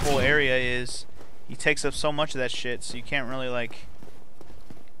than the whole area is, he takes up so much of that shit, so you can't really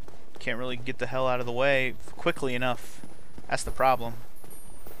get the hell out of the way quickly enough. That's the problem.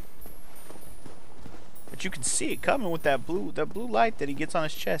 But you can see it coming with that blue light that he gets on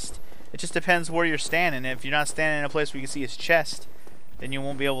his chest. It just depends where you're standing. If you're not standing in a place where you can see his chest, then you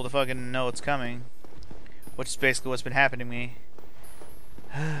won't be able to fucking know it's coming. Which is basically what's been happening to me.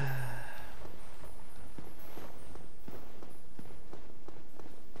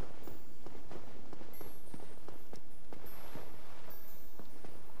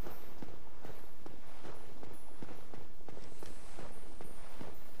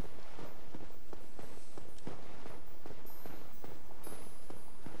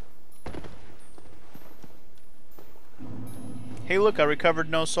 Hey look, I recovered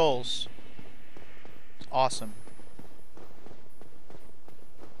no souls. Awesome.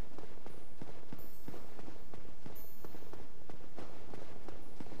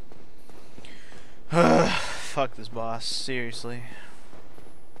 Fuck this boss, seriously.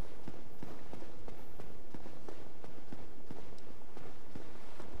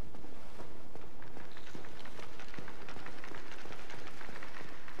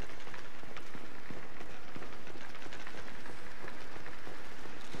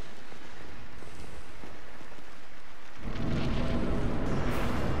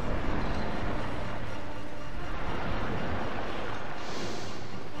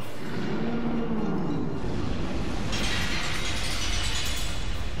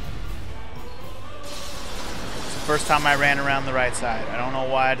 First time I ran around the right side. I don't know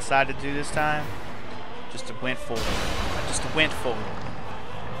why I decided to do this time. Just went forward. I just went forward.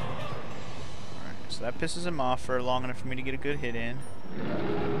 Alright, so that pisses him off for long enough for me to get a good hit in.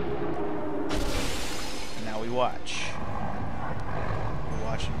 And now we watch. We're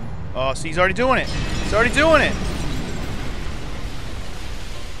watching. Oh, see, he's already doing it. He's already doing it.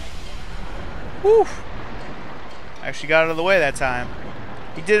 Woo! I actually got out of the way that time.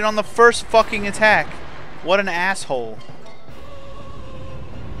 He did it on the first fucking attack. What an asshole.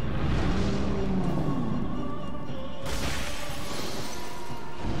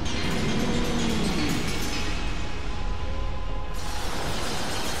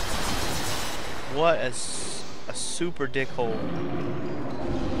 What a super dickhole.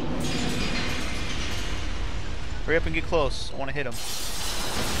 Hurry up and get close. I want to hit him.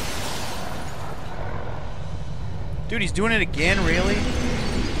 Dude, he's doing it again? Really?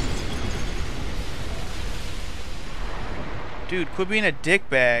 Dude, quit being a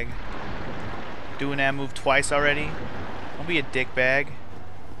dickbag. Doing that move twice already. Don't be a dickbag.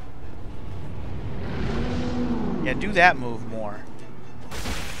 Yeah, do that move more.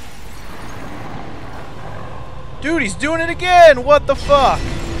 Dude, he's doing it again! What the fuck?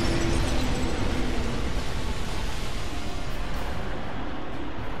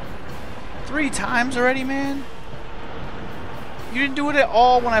 Three times already, man? You didn't do it at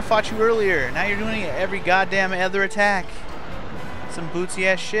all when I fought you earlier. Now you're doing it every goddamn other attack. Some bootsy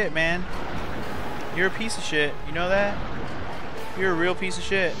ass shit, man. You're a piece of shit. You know that? You're a real piece of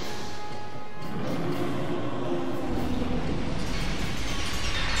shit.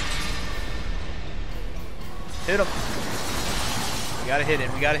 Hit him. We gotta hit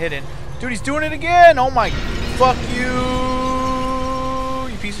him. We gotta hit him. Dude, he's doing it again. Oh my. Fuck you.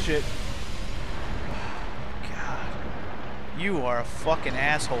 You piece of shit. God. You are a fucking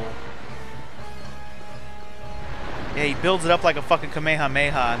asshole. Yeah, he builds it up like a fucking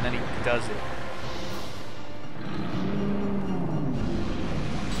Kamehameha and then he does it.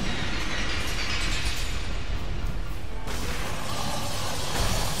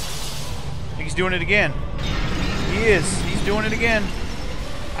 I think he's doing it again. He is. He's doing it again.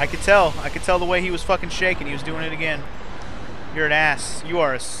 I could tell. I could tell the way he was fucking shaking. He was doing it again. You're an ass. You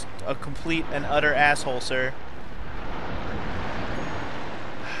are a complete and utter asshole, sir.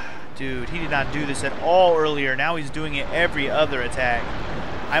 Dude, he did not do this at all earlier. Now he's doing it every other attack.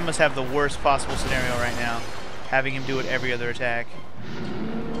 I must have the worst possible scenario right now. Having him do it every other attack.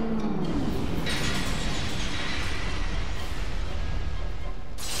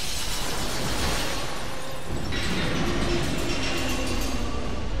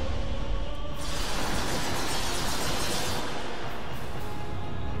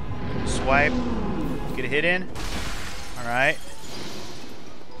 Swipe. Get a hit in. Alright.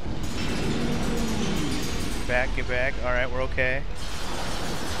 Get back. Alright, we're okay.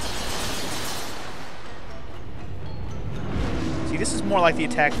 See, this is more like the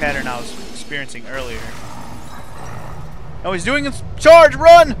attack pattern I was experiencing earlier. Oh, he's doing his charge!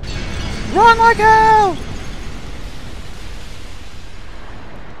 Run! Run like hell!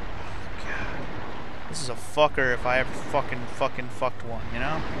 God. This is a fucker if I ever fucking fucked one, you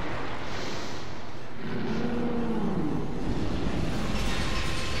know?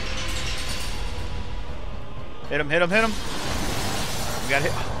 Hit him, hit him, hit him. We got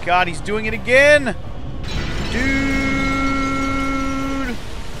hit. Oh, God, he's doing it again. Dude!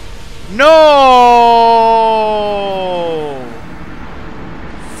 No!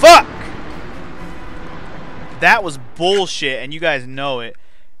 Fuck! That was bullshit, and you guys know it.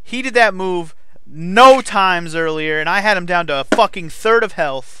 He did that move no times earlier, and I had him down to a fucking third of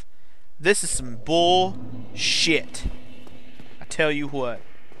health. This is some bullshit. I tell you what.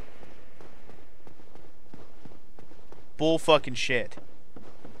 Bull fucking shit.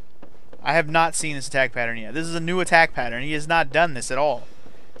 I have not seen this attack pattern yet. This is a new attack pattern. He has not done this at all.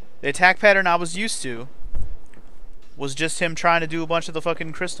 The attack pattern I was used to was just him trying to do a bunch of the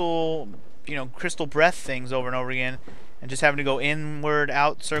fucking crystal, you know, crystal breath things over and over again, and just having to go inward,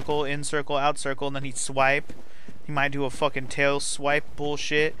 out circle, in circle, out circle, and then he'd swipe. He might do a fucking tail swipe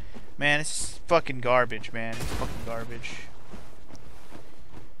bullshit. Man, it's fucking garbage, man. It's fucking garbage.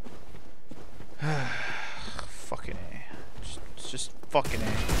 Fucking A. It's just fucking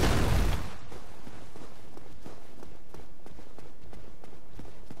A.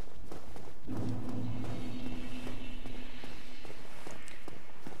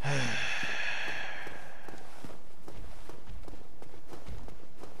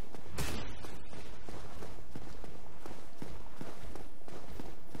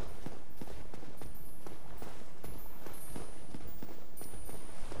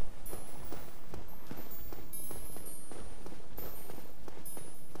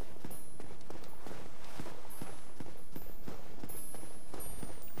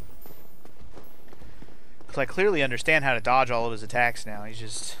 Because I clearly understand how to dodge all of his attacks now. He's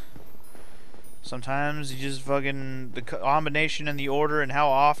just... Sometimes he just fucking... The combination and the order and how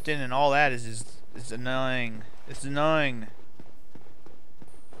often and all that is annoying. It's annoying.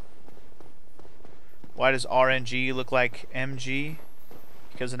 Why does RNG look like MG?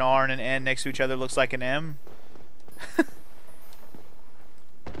 Because an R and an N next to each other looks like an M?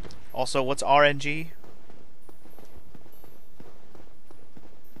 Also, what's RNG?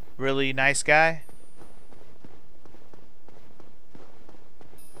 Really nice guy?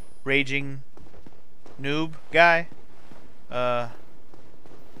 Raging noob guy?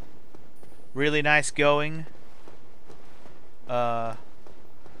 Really nice going? I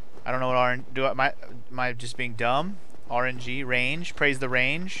don't know what am I just being dumb? RNG, range, praise the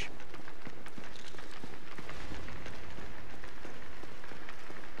range.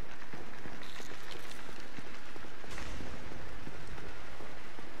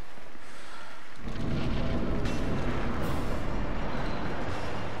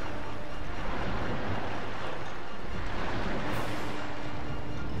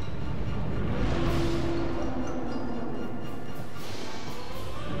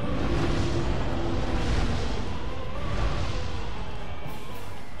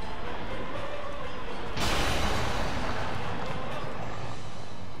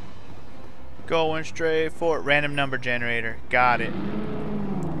 Going straight for it. Random number generator. Got it.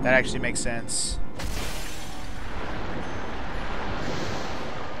 That actually makes sense.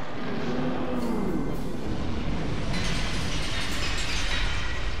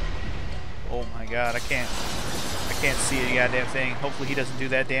 Oh my god, I can't see a goddamn thing. Hopefully he doesn't do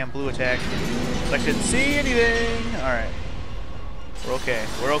that damn blue attack. I couldn't see anything. Alright. We're okay.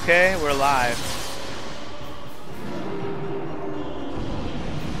 We're okay. We're alive.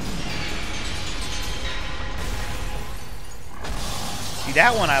 See,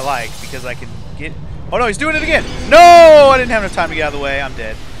 that one I like because I can get... Oh no, he's doing it again! No! I didn't have enough time to get out of the way. I'm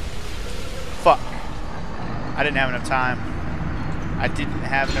dead. Fuck. I didn't have enough time. I didn't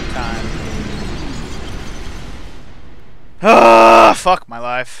have enough time. Ah, fuck my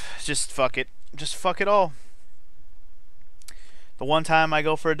life. Just fuck it. Just fuck it all. The one time I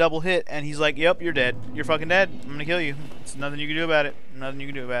go for a double hit and he's like, yep, you're dead. You're fucking dead. I'm gonna kill you. There's nothing you can do about it. Nothing you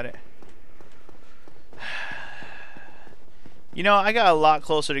can do about it. You know, I got a lot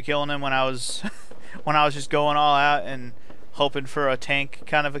closer to killing him when I was when I was just going all out and hoping for a tank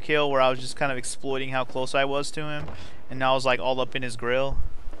kind of a kill where I was just kind of exploiting how close I was to him, and now I was like all up in his grill.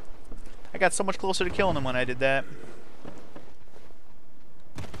 I got so much closer to killing him when I did that.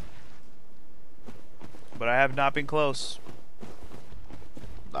 But I have not been close.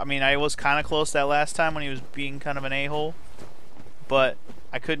 I mean, I was kind of close that last time when he was being kind of an a-hole, but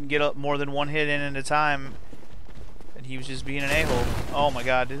I couldn't get up more than one hit in at a time. And he was just being an a-hole. Oh my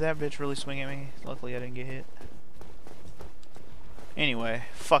god, did that bitch really swing at me? Luckily I didn't get hit. Anyway,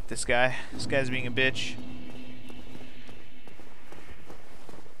 fuck this guy. This guy's being a bitch.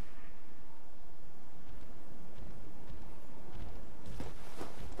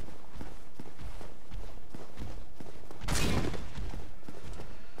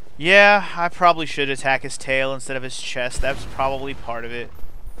 Yeah, I probably should attack his tail instead of his chest. That's probably part of it.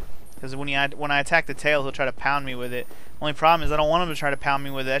 Because when I attack the tail, he'll try to pound me with it. Only problem is I don't want him to try to pound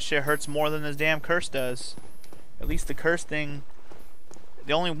me with it. That shit hurts more than this damn curse does. At least the curse thing...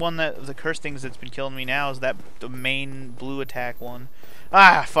 The only one that... The curse things that's been killing me now is the main blue attack one.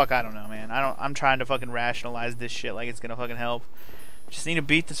 Ah, fuck, I don't know, man. I'm trying to fucking rationalize this shit like it's gonna fucking help. Just need to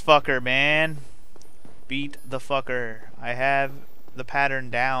beat this fucker, man. Beat the fucker. I have the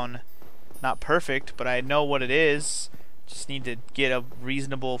pattern down. Not perfect, but I know what it is. Just need to get a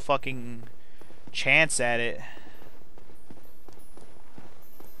reasonable fucking chance at it.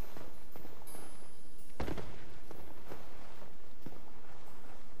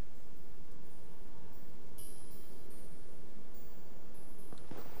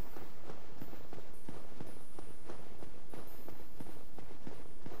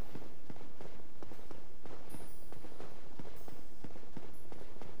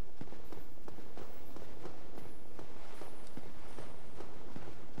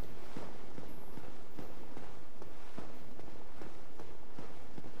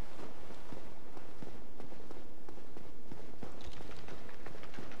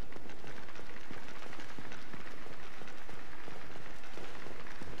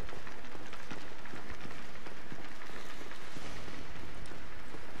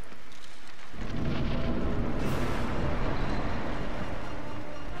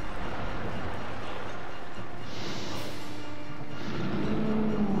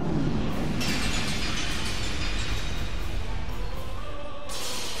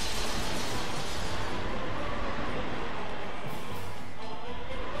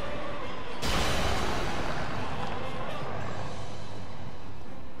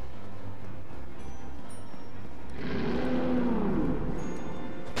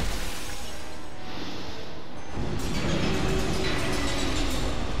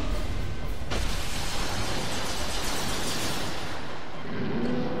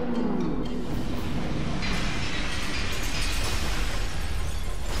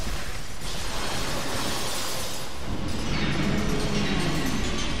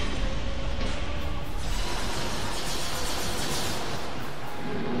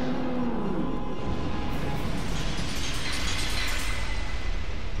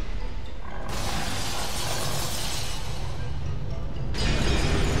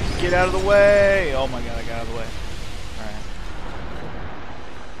 Get out of the way! Oh my god, I got out of the way. Alright.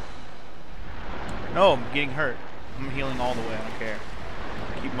 No, I'm getting hurt. I'm healing all the way, I don't care.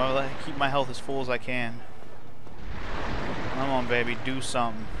 Keep my health as full as I can. Come on, baby, do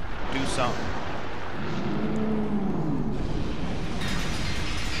something. Do something.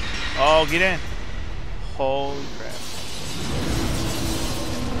 Oh, get in. Holy crap.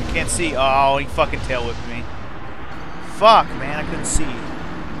 I can't see. Oh, he fucking tail whipped me. Fuck, man, I couldn't see.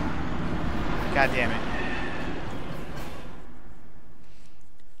 God damn it.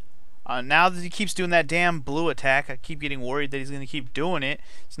 Now that he keeps doing that damn blue attack, I keep getting worried that he's gonna keep doing it.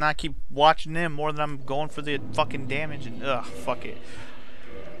 It's not keep watching him more than I'm going for the fucking damage and ugh, fuck it.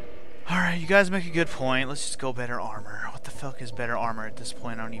 Alright, you guys make a good point. Let's just go better armor. What the fuck is better armor at this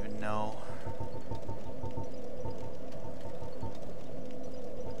point? I don't even know.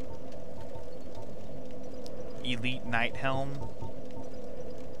 Elite Knight Helm.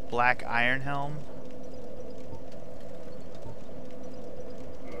 Black Iron Helm.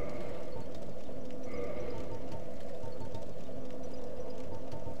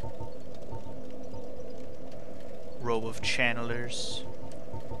 Robe of Channelers.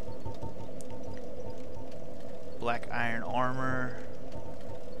 Black Iron Armor.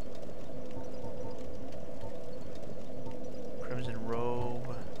 Crimson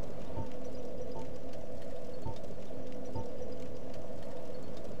Robe.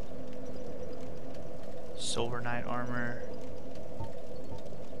 Silver Knight Armor.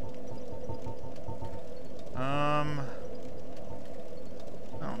 I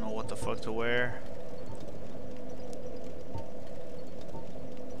don't know what the fuck to wear.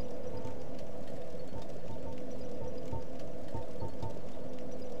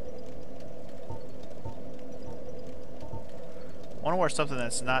 I want to wear something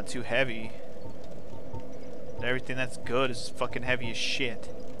that's not too heavy. Everything that's good is fucking heavy as shit.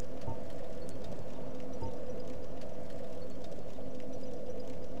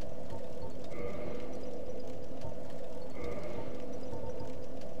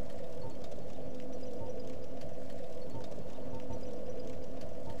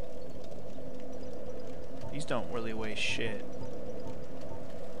 These don't really weigh shit.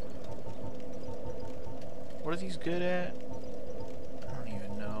 What are these good at?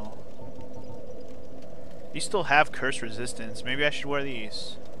 These still have curse resistance. Maybe I should wear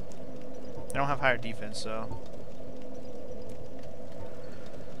these. They don't have higher defense, so.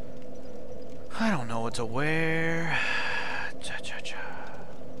 I don't know what to wear. Cha cha cha.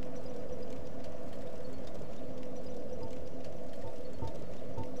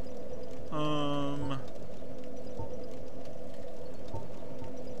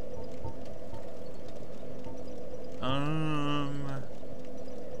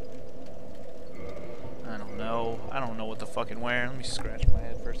 I don't know what to fucking wear. Let me scratch my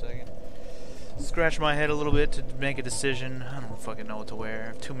head for a second. Scratch my head a little bit to make a decision. I don't fucking know what to wear. I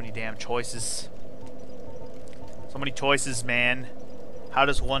have too many damn choices. So many choices, man. How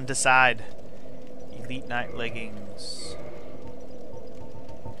does one decide? Elite night leggings.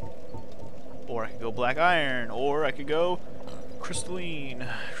 Or I could go black iron. Or I could go crystalline.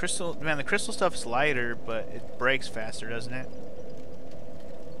 Crystal, man, the crystal stuff is lighter, but it breaks faster, doesn't it?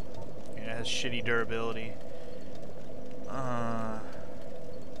 Yeah, it has shitty durability.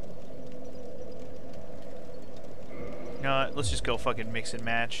 You know what? Let's just go fucking mix and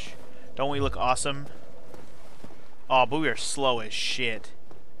match. Don't we look awesome? Oh, but we are slow as shit.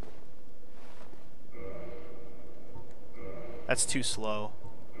 That's too slow.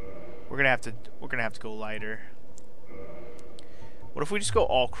 We're gonna have to go lighter. What if we just go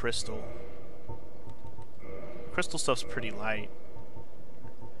all crystal? Crystal stuff's pretty light.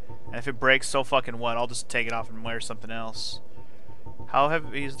 And if it breaks, so fucking what? I'll just take it off and wear something else. How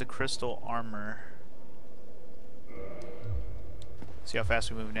heavy is the crystal armor? See how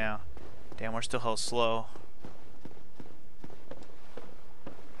fast we move now. Damn, we're still hella slow.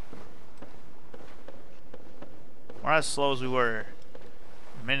 We're not as slow as we were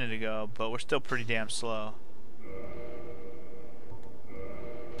a minute ago, but we're still pretty damn slow.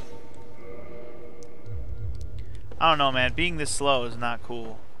 I don't know, man. Being this slow is not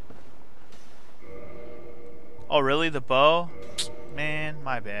cool. Oh, really? The bow? Man,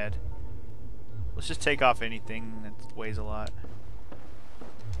 my bad. Let's just take off anything that weighs a lot.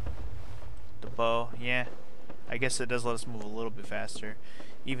 The bow, yeah. I guess it does let us move a little bit faster.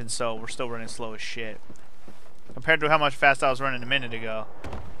 Even so, we're still running slow as shit. Compared to how much fast I was running a minute ago,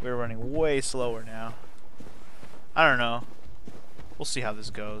 we're running way slower now. I don't know. We'll see how this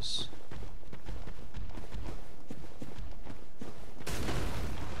goes.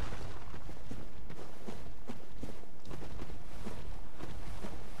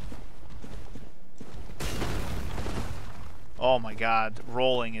 Oh my god,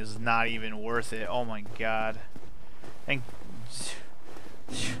 rolling is not even worth it. Oh my god. And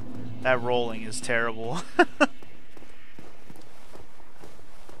that rolling is terrible.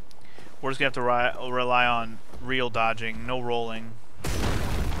 We're just gonna have to rely on real dodging, no rolling.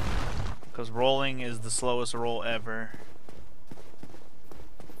 Because rolling is the slowest roll ever.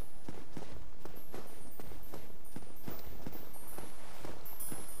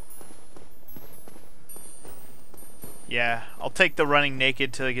 Yeah, I'll take the running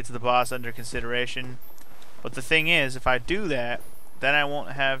naked till I get to the boss under consideration. But the thing is, if I do that, then I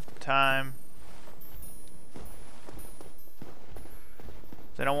won't have time.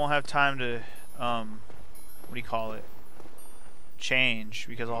 Then I won't have time to, what do you call it? Change,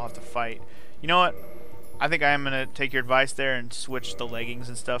 because I'll have to fight. You know what? I think I am going to take your advice there and switch the leggings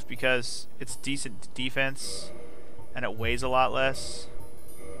and stuff because it's decent defense and it weighs a lot less.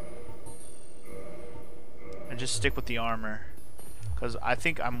 And just stick with the armor. Because I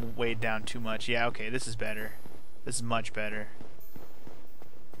think I'm weighed down too much. Yeah, okay, this is better. This is much better.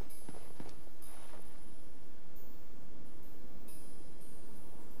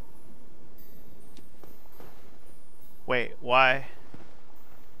 Wait, why?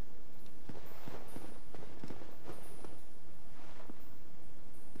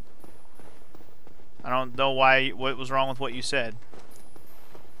 I don't know why. What was wrong with what you said?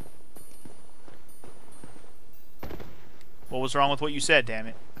 What was wrong with what you said, damn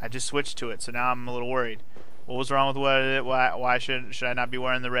it? I just switched to it, so now I'm a little worried. What was wrong with why should I not be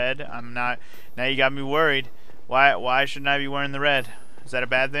wearing the red? I'm not. Now you got me worried. Why shouldn't I be wearing the red? Is that a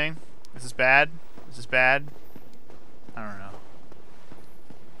bad thing? Is this bad? Is this bad? I don't know.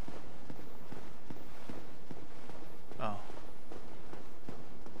 Oh.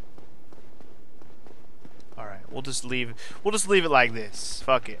 Alright, we'll just leave it like this.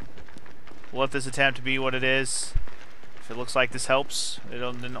 Fuck it. We'll let this attempt to be what it is. If it looks like this helps,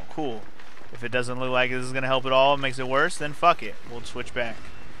 then cool. If it doesn't look like this is gonna help at all and makes it worse, then fuck it. We'll switch back.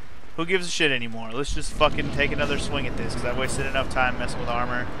 Who gives a shit anymore? Let's just fucking take another swing at this, because I've wasted enough time messing with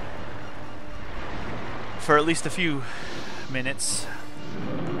armor. For at least a few minutes.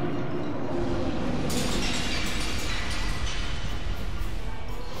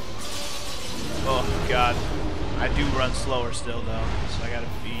 Oh god. I do run slower still though, so I gotta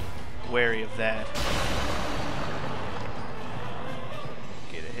be wary of that.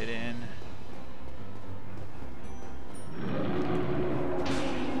 Get a hit in.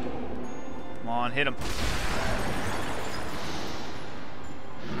 on, hit him.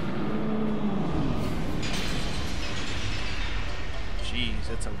 Jeez,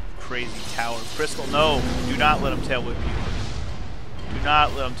 that's a crazy tower. Crystal, no! Do not let him tail whip you. Do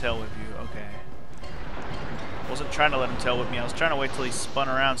not let him tail whip you. Okay. I wasn't trying to let him tail whip me. I was trying to wait till he spun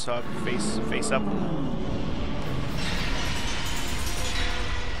around so I could face up with him.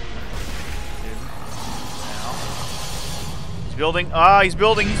 He's building. Ah, he's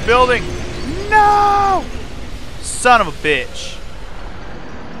building. He's building. No! Son of a bitch.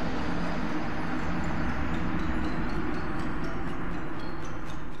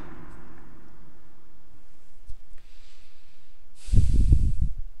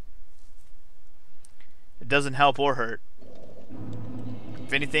 It doesn't help or hurt.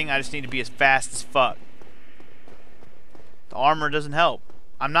 If anything, I just need to be as fast as fuck. The armor doesn't help.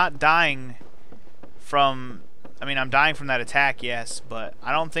 I'm not dying from... I mean, I'm dying from that attack, yes, but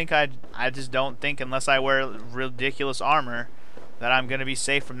I don't think I just don't think unless I wear ridiculous armor that I'm going to be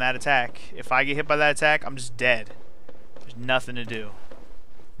safe from that attack. If I get hit by that attack, I'm just dead. There's nothing to do.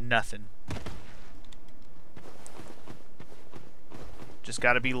 Nothing. Just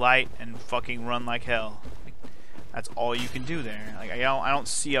got to be light and fucking run like hell. Like, that's all you can do there. Like I don't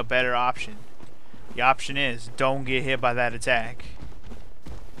see a better option. The option is don't get hit by that attack.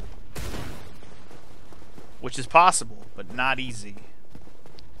 Which is possible, but not easy.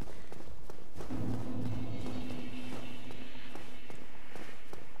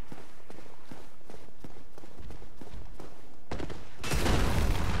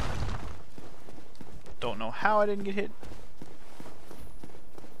 Don't know how I didn't get hit.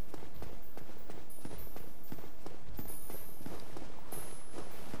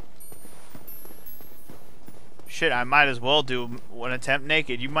 Shit, I might as well do one attempt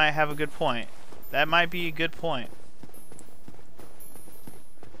naked. You might have a good point. That might be a good point.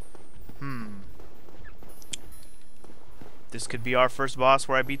 This could be our first boss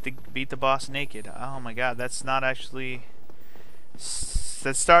where I beat the boss naked. Oh my god, that's not actually...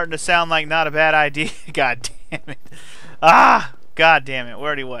 That's starting to sound like not a bad idea. God damn it. Ah! God damn it. We're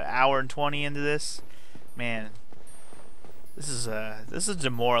already, what, hour and 20 into this? Man. This is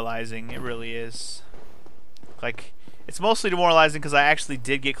demoralizing. It really is. Like... It's mostly demoralizing because I actually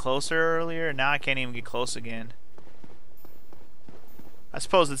did get closer earlier, and now I can't even get close again. I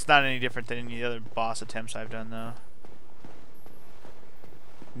suppose it's not any different than any other boss attempts I've done, though.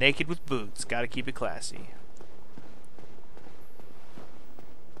 Naked with boots. Gotta keep it classy.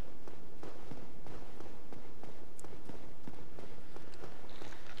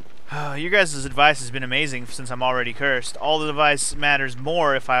 Your guys' advice has been amazing since I'm already cursed. All the advice matters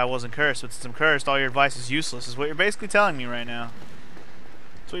more if I wasn't cursed, but since I'm cursed, all your advice is useless, is what you're basically telling me right now.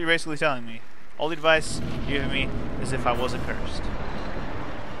 That's what you're basically telling me. All the advice you're giving me is if I wasn't cursed.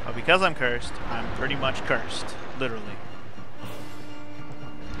 But because I'm cursed, I'm pretty much cursed. Literally.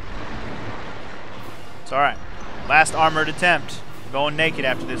 It's alright. Last armored attempt. I'm going naked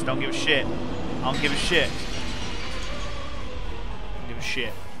after this. Don't give a shit. I don't give a shit. Don't give a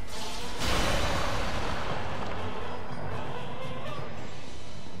shit.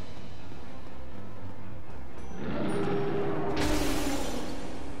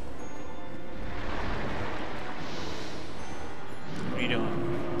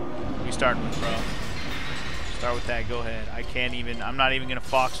 Starting with, bro. Start with that, go ahead. I'm not even gonna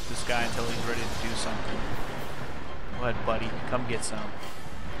fox with this guy until he's ready to do something. Go ahead, buddy. Come get some.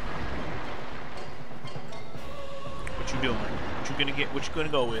 What you doing? What you gonna get? What you gonna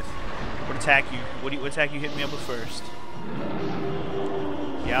go with? What attack you? What attack you hit me up with first?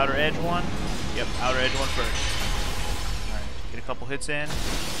 The outer edge one? Yep, outer edge one first. Alright, get a couple hits in.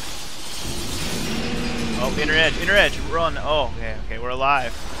 Oh, inner edge, run. Oh, okay, we're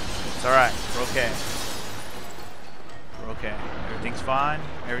alive. It's alright. We're okay. We're okay. Everything's fine.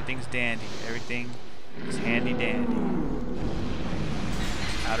 Everything's dandy. Everything is handy dandy.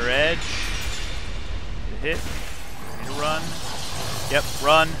 Outer edge. Get a hit. Need to run. Yep,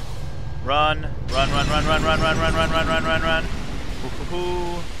 run. Run. Run.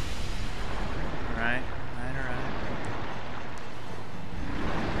 Hoo. Alright.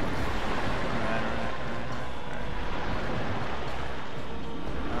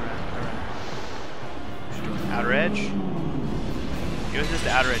 Outer edge. He was just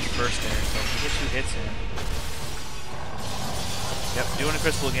the outer edge first there, so if we get 2 hits in. Yep, doing a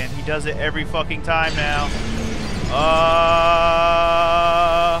crystal again. He does it every fucking time now.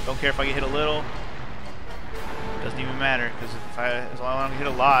 Don't care if I get hit a little. Doesn't even matter, because as long as I don't get hit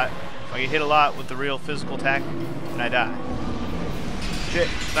a lot, if I get hit a lot with the real physical attack, then I die. Shit,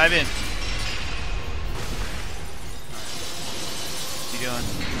 dive in. What's he doing?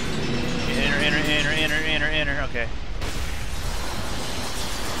 Get Inner. Okay.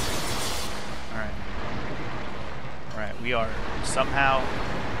 Alright, we are somehow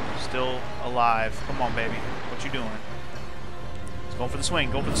still alive. Come on, baby. What you doing? It's going for the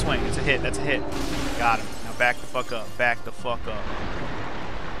swing. Go for the swing. It's a hit. That's a hit. Got him. Now back the fuck up. Back the fuck up.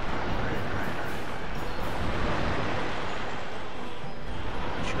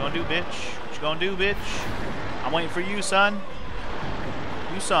 What you gonna do, bitch? What you gonna do, bitch? I'm waiting for you, son.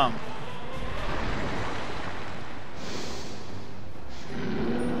 Do some.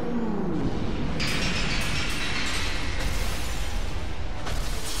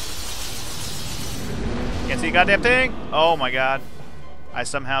 Can't see a goddamn thing. Oh my god. I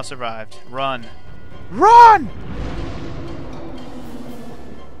somehow survived. Run. Run!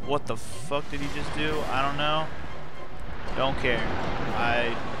 What the fuck did he just do? I don't know. Don't care.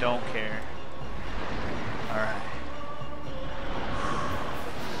 I don't care. Alright.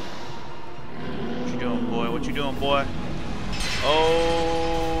 What you doing, boy? What you doing, boy?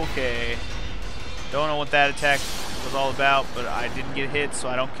 Okay. Don't know what that attack was all about, but I didn't get hit, so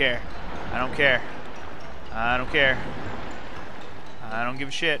I don't care. I don't care. I don't care. I don't give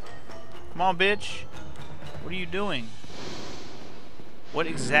a shit. Come on, bitch. What are you doing? What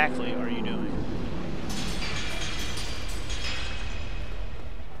exactly are you doing?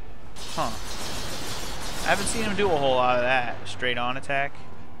 Huh. I haven't seen him do a whole lot of that. Straight on attack.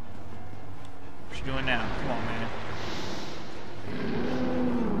 What you doing now? Come on, man.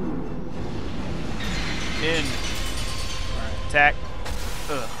 In. Alright, attack.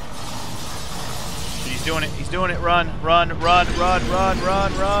 Ugh. He's doing it. He's doing it. Run. Run. Run. Run. Run.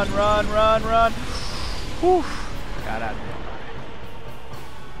 Run. Run. Run. Run. Run. Whew. Got out of there.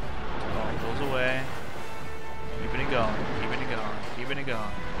 All goes away. Keeping it going. Keeping it going. Keeping it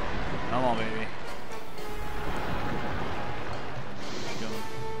going. Come on, baby. What you doing?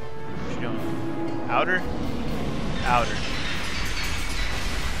 What you doing? Outer? Outer.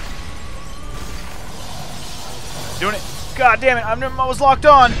 Doing it. God damn it. I was locked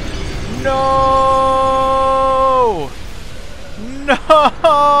on. No! No!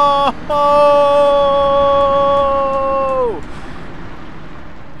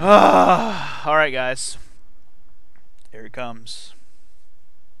 Alright, guys. Here it comes.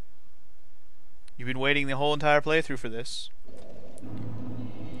 You've been waiting the whole entire playthrough for this.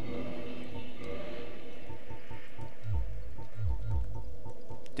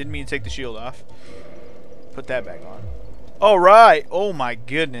 Didn't mean to take the shield off. Put that back on. Alright! Oh my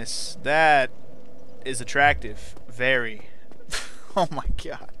goodness. That is attractive. Very. Oh my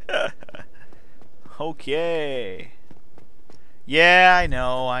god. Okay. Yeah, I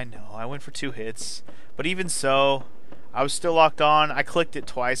know. I went for 2 hits. But even so, I was still locked on. I clicked it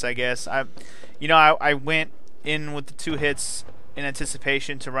twice, I guess. I went in with the 2 hits in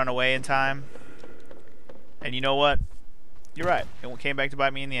anticipation to run away in time. And you know what? You're right. It came back to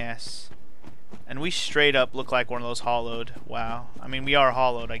bite me in the ass. And we straight up look like one of those hollowed. Wow. I mean, we are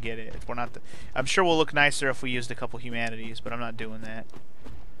hollowed. I get it. We're not. I'm sure we'll look nicer if we used a couple humanities, but I'm not doing that.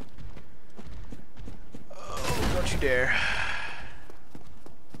 Oh, don't you dare.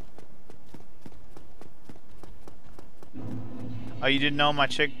 Oh, you didn't know my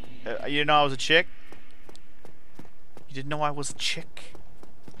chick? You didn't know I was a chick? You didn't know I was a chick?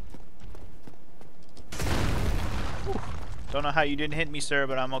 Whew. Don't know how you didn't hit me, sir,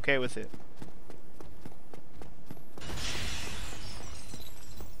 but I'm okay with it.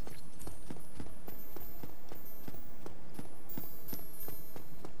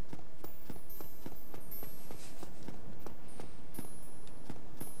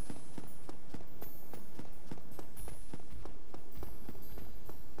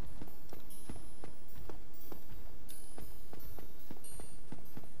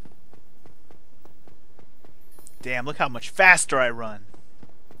 Damn, look how much faster I run.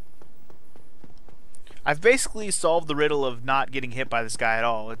 I've basically solved the riddle of not getting hit by this guy at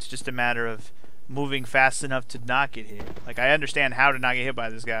all. It's just a matter of moving fast enough to not get hit. Like, I understand how to not get hit by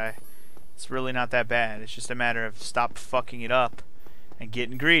this guy. It's really not that bad. It's just a matter of stop fucking it up and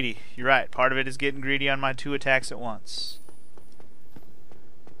getting greedy. You're right. Part of it is getting greedy on my 2 attacks at once.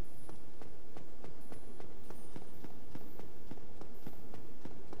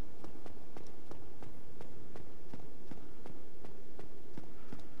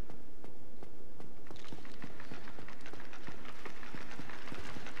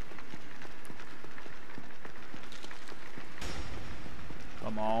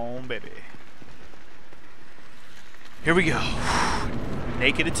 Come on, baby. Here we go.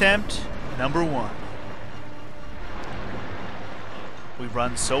 Naked attempt number 1. We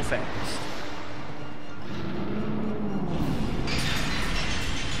run so fast.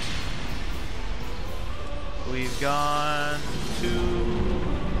 We've gone too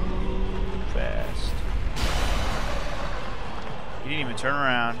fast. You didn't even turn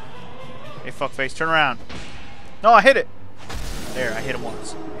around. Hey, fuckface, turn around. No, I hit it. There, I hit him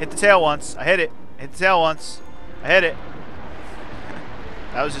once. Hit the tail once. I hit it. Hit the tail once. I hit it.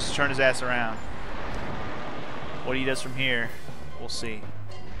 That was just to turn his ass around. What he does from here, we'll see.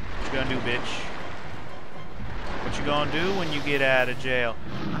 What you gonna do, bitch? What you gonna do when you get out of jail?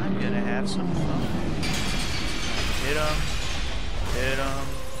 I'm gonna have some fun. Hit him. Hit him.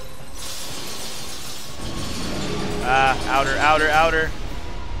 Ah, outer, outer, outer.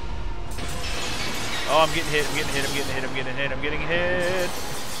 Oh, I'm getting hit, I'm getting hit, I'm getting hit, I'm getting hit, I'm getting hit.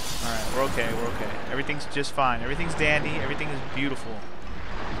 Alright, we're okay, we're okay. Everything's just fine. Everything's dandy, everything is beautiful.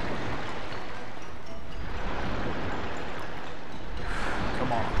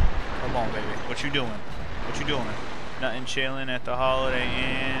 Come on. Come on, baby. What you doing? What you doing? Nothing, chilling at the Holiday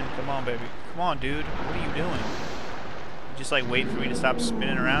Inn. Come on, baby. Come on, dude. What are you doing? You just like waiting for me to stop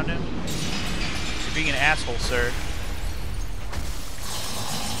spinning around him? You're being an asshole, sir.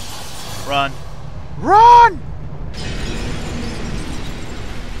 Run. Run!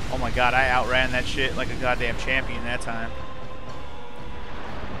 Oh my god, I outran that shit like a goddamn champion that time.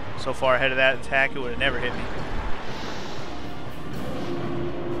 So far ahead of that attack, it would have never hit me.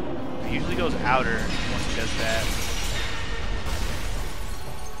 He usually goes outer once he does that.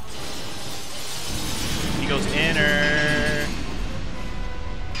 He goes inner.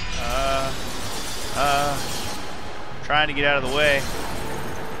 Trying to get out of the way.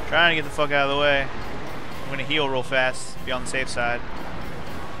 Trying to get the fuck out of the way. I'm gonna heal real fast, be on the safe side.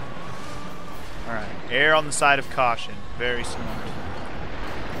 Alright, err on the side of caution. Very smart.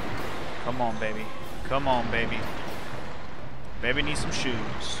 Come on, baby. Come on, baby. Baby needs some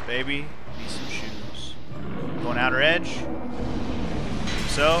shoes. Baby needs some shoes. Going outer edge.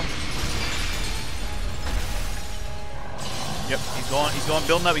 So. Yep, he's going,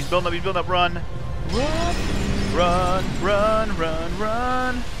 building up, he's building up, he's building up. Run. Run. Run, run, run,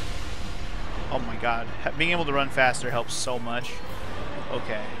 run. Oh my god. Being able to run faster helps so much.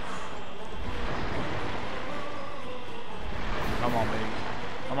 Okay. Come on, baby.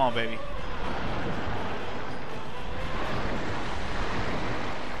 Come on, baby.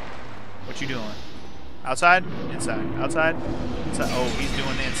 What you doing? Outside? Inside. Outside? Inside. Oh, he's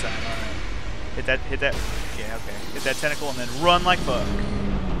doing the inside. Alright. Hit that. Yeah, okay. Hit that tentacle and then run like fuck.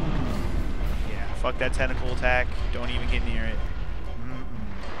 Yeah, fuck that tentacle attack. Don't even get near it.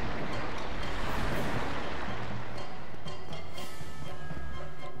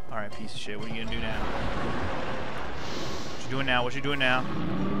 Alright, piece of shit. What are you gonna do now? What you doing now? What you doing now?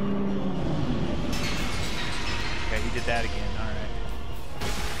 Okay, he did that again. Alright.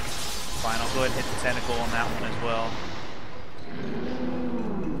 Fine, I'll go ahead and hit the tentacle on that one as well.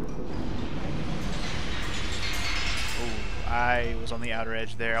 Ooh, I was on the outer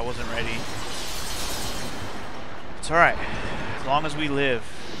edge there. I wasn't ready. It's alright. As long as we live.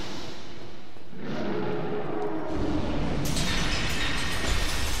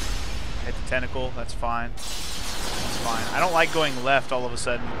 Hit the tentacle. That's fine. That's fine. I don't like going left all of a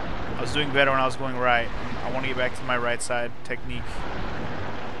sudden. I was doing better when I was going right. I want to get back to my right side technique.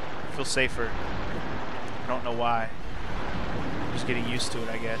 I feel safer. I don't know why. I'm just getting used to it,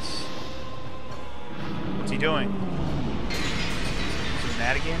 I guess. What's he doing? Doing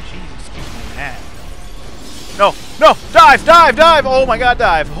that again? Jesus, keep doing that. No! No! Dive! Dive! Dive! Oh my god,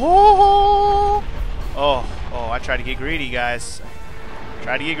 dive! Oh! Oh! Oh, I tried to get greedy, guys.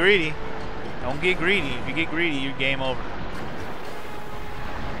 Try to get greedy. Don't get greedy. If you get greedy, you're game over.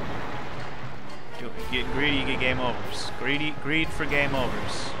 If you get greedy, you get game overs. Greed for game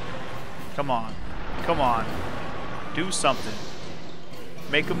overs. Come on. Come on. Do something.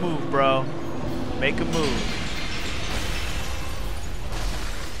 Make a move, bro. Make a move.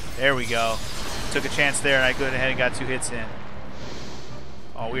 There we go. Took a chance there, and I go ahead and got 2 hits in.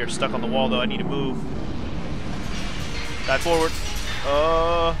 Oh, we are stuck on the wall, though. I need to move. Dive forward.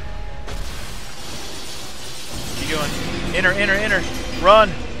 What you doing? Inner, inner, inner.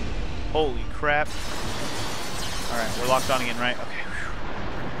 Run. Holy crap. Alright, we're locked on again, right? Okay.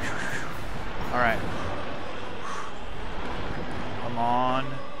 Alright. Come on.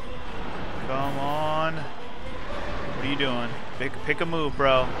 Come on. What are you doing? Pick a move,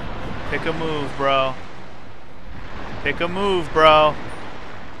 bro. Pick a move, bro. Pick a move, bro.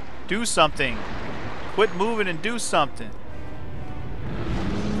 Do something. Quit moving and do something.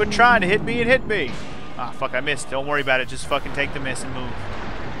 Quit trying to hit me and hit me. Ah, fuck, I missed. Don't worry about it. Just fucking take the miss and move.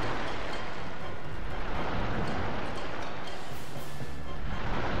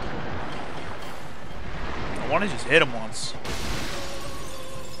 I want to just hit him once.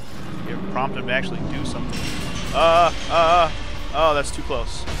 Prompt him to actually do something. Oh, that's too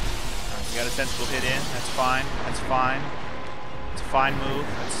close. Alright, we got a tentacle hit in. That's fine. That's fine. It's a fine move.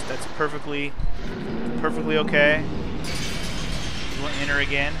 That's perfectly okay. We went inner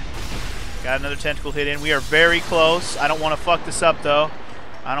again. Got another tentacle hit in. We are very close. I don't want to fuck this up though.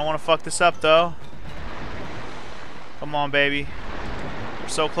 Come on, baby. We're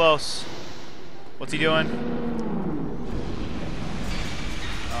so close. What's he doing?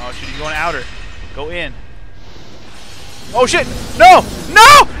 Oh shit, he's going outer. Go in. Oh shit! No!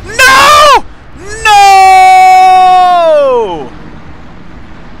 No! No! No!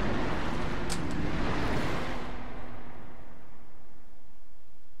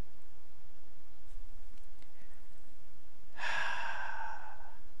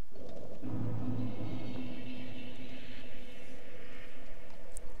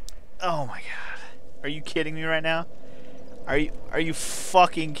 Oh my god. Are you kidding me right now? Are you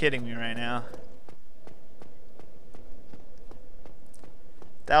fucking kidding me right now?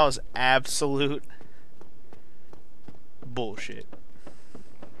 That was absolute bullshit.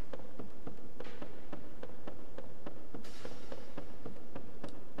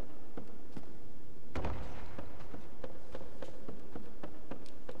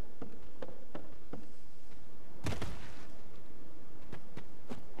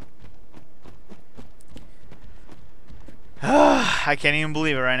 I can't even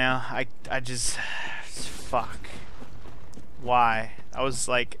believe it right now. I just fuck. Why? I was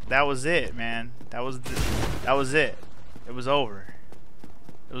like, that was it, man. That was it. It was over.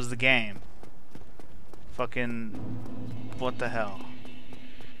 It was the game. Fucking what the hell?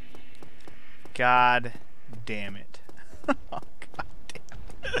 God damn it. Oh, god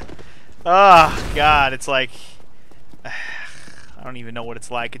damn it. Oh god, it's like I don't even know what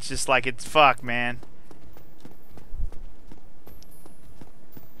it's like. It's just like it's fuck, man.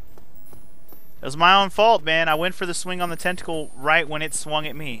 It was my own fault, man. I went for the swing on the tentacle right when it swung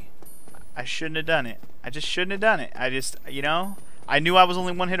at me. I shouldn't have done it. I just shouldn't have done it. I just, you know, I knew I was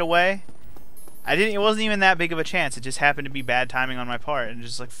only one hit away. It wasn't even that big of a chance. It just happened to be bad timing on my part. And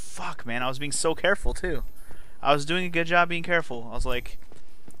just like, fuck, man. I was being so careful, too. I was doing a good job being careful. I was like,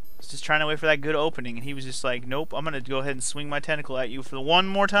 I was just trying to wait for that good opening. And he was just like, nope, I'm going to go ahead and swing my tentacle at you for the one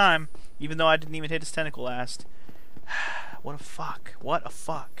more time. Even though I didn't even hit his tentacle last. What a fuck. What a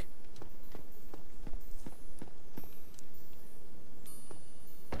fuck.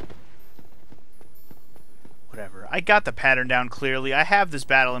 Whatever. I got the pattern down clearly. I have this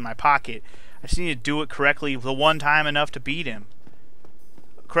battle in my pocket. I just need to do it correctly the one time enough to beat him.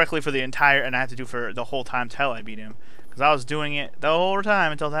 Correctly for the entire, and I have to do for the whole time till I beat him. Because I was doing it the whole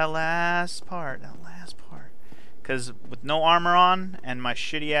time until that last part. Because with no armor on and my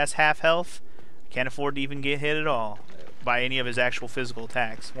shitty ass half health, I can't afford to even get hit at all by any of his actual physical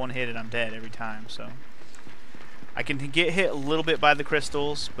attacks. One hit and I'm dead every time, so. I can get hit a little bit by the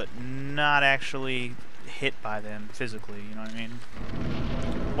crystals, but not actually hit by them physically, you know what I mean?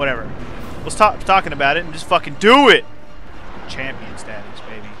 Whatever. Let's stop talking about it and just fucking do it! Champion status,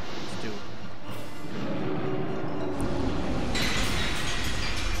 baby. Let's do it.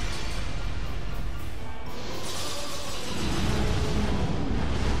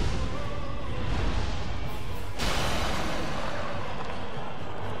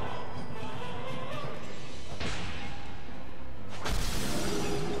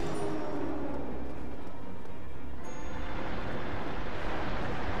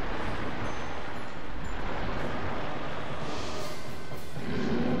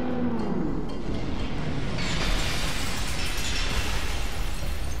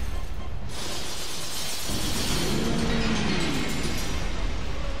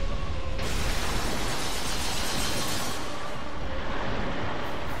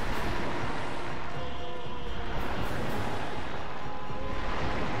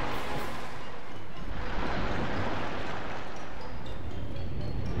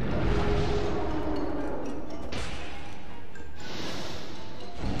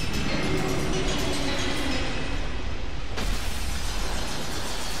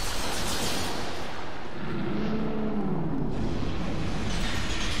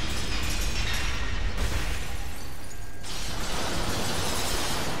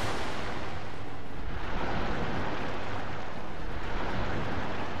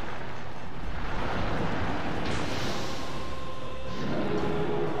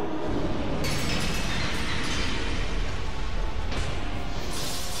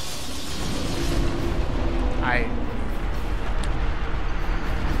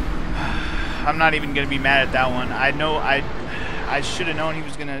 I'm not even going to be mad at that one. I know I should have known he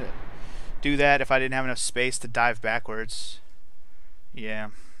was going to do that if I didn't have enough space to dive backwards.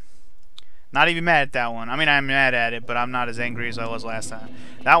 Yeah. Not even mad at that one. I mean, I'm mad at it, but I'm not as angry as I was last time.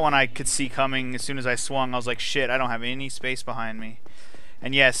 That one I could see coming as soon as I swung. I was like, shit, I don't have any space behind me.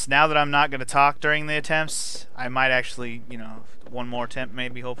 And yes, now that I'm not going to talk during the attempts, I might actually, you know, one more attempt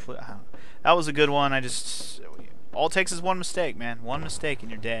maybe, hopefully. That was a good one. All it takes is one mistake, man. One mistake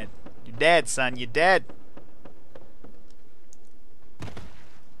and you're dead. You're dead, son. You're dead.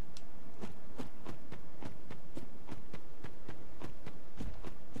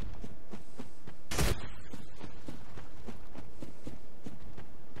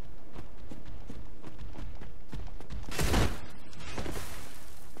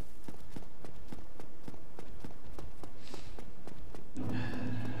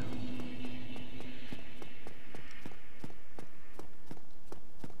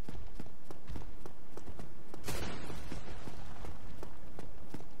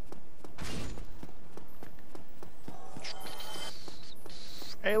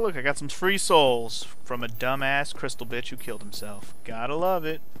 Hey, look, I got some free souls from a dumbass crystal bitch who killed himself. Gotta love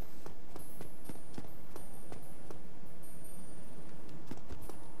it.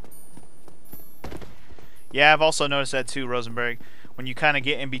 Yeah, I've also noticed that too, Rosenberg. When you kind of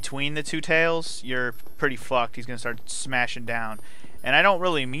get in between the two tails, you're pretty fucked. He's going to start smashing down. And I don't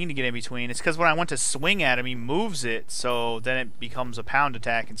really mean to get in between. It's because when I went to swing at him, he moves it, so then it becomes a pound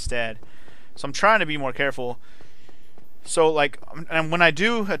attack instead. So I'm trying to be more careful. So, like, and when I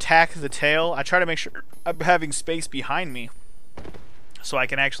do attack the tail, I try to make sure I'm having space behind me so I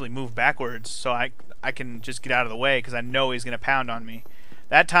can actually move backwards, so I can just get out of the way because I know he's going to pound on me.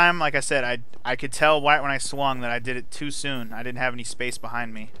 That time, like I said, I could tell right when I swung that I did it too soon. I didn't have any space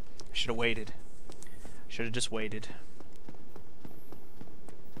behind me. I should have waited. Should have just waited.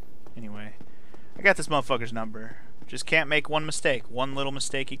 Anyway, I got this motherfucker's number. Just can't make one mistake. One little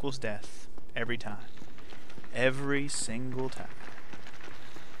mistake equals death. Every time. Every single time.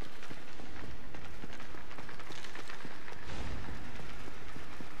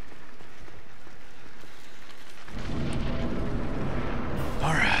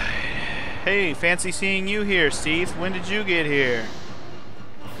 Alright. Hey, fancy seeing you here, Steve. When did you get here?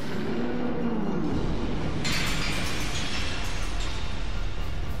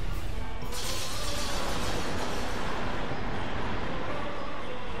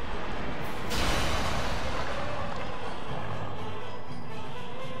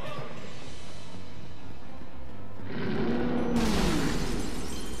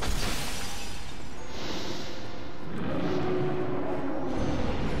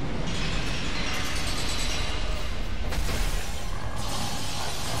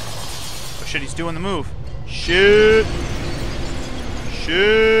 Shit, he's doing the move. Shit.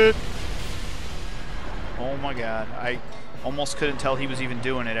 Shit. Oh my god. I almost couldn't tell he was even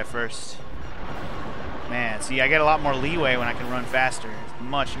doing it at first. Man, see, I get a lot more leeway when I can run faster. It's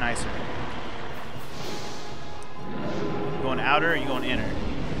much nicer. You going outer or you going inner?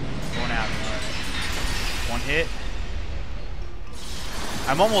 Going outer. Alright. One hit.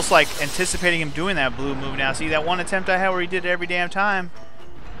 I'm almost like anticipating him doing that blue move now. See, that one attempt I had where he did it every damn time?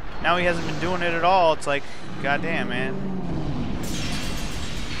 Now he hasn't been doing it at all. It's like, goddamn, man.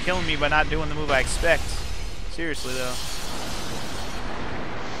 You're killing me by not doing the move I expect. Seriously, though.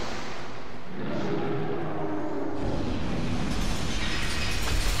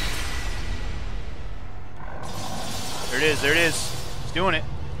 There it is, there it is. He's doing it.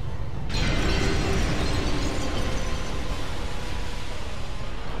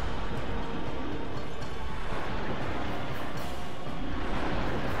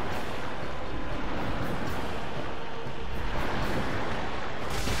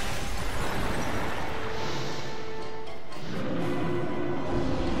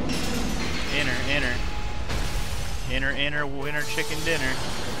 Winner chicken dinner.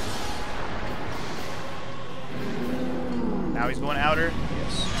 Now he's going outer.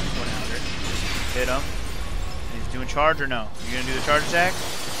 Yes, now he's going outer. Hit him. And he's doing charge or no? You gonna do the charge attack?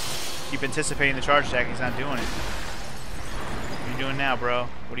 Keep anticipating the charge attack. He's not doing it. What are you doing now, bro?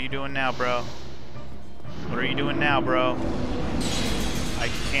 What are you doing now, bro? What are you doing now, bro? I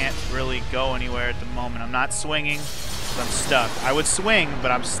can't really go anywhere at the moment. I'm not swinging because I'm stuck. I would swing,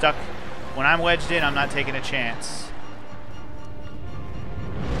 but I'm stuck. When I'm wedged in, I'm not taking a chance.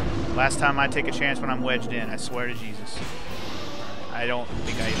 Last time I take a chance when I'm wedged in, I swear to Jesus. I don't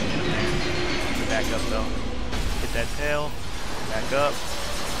think I even hit him there. Back up though. Hit that tail. Back up.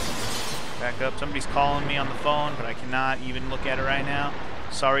 Back up. Somebody's calling me on the phone, but I cannot even look at it right now.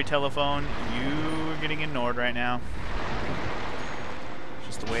 Sorry, telephone. You are getting ignored right now.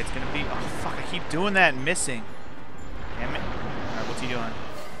 Just the way it's gonna be. Oh fuck! I keep doing that and missing. Damn it. All right, what's he doing?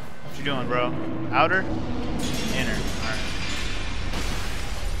 What you doing, bro? Outer? Inner. All right.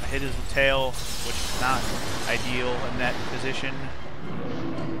 I hit his tail, which is not ideal in that position.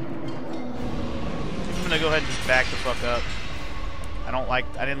 I'm gonna go ahead and just back the fuck up. I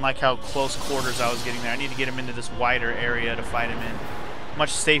didn't like how close quarters I was getting there. I need to get him into this wider area to fight him in.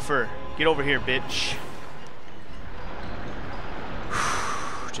 Much safer. Get over here, bitch.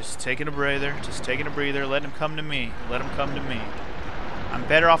 Just taking a breather. Just taking a breather. Letting him come to me. Let him come to me. I'm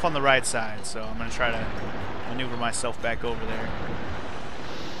better off on the right side, so I'm gonna try to maneuver myself back over there.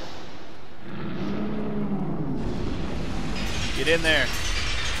 Get in there.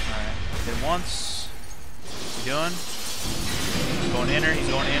 Alright. Hit him once. What's he doing? He's going inner. He's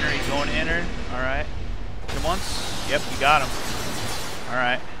going inner. He's going inner. Alright. Hit him once. Yep, you got him.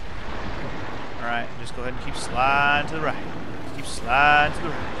 Alright. Alright. Just go ahead and keep sliding to the right. Keep sliding to the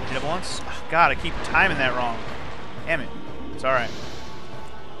right. Hit him once. Oh, God, I keep timing that wrong. Damn it. It's alright.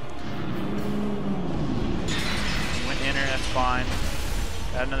 He went inner. That's fine.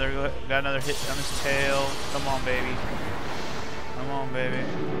 Got another hit on his tail. Come on, baby. Come on, baby.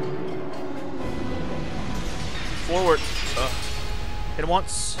 Forward. Hit him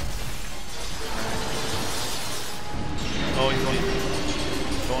once. Oh, he's going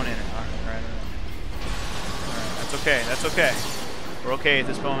in. Alright. That's okay. That's okay. We're okay at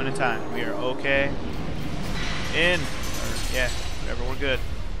this moment in time. We are okay. In. Yeah, whatever. We're good.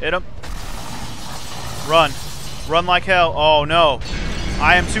 Hit him. Run. Run like hell. Oh, no.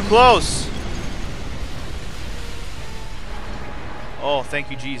 I am too close. Oh, thank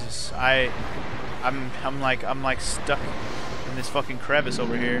you, Jesus. I'm like stuck in this fucking crevice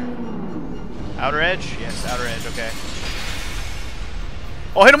over here. Outer edge? Yes, outer edge. Okay.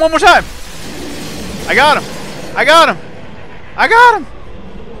 Oh, hit him one more time. I got him. I got him. I got him.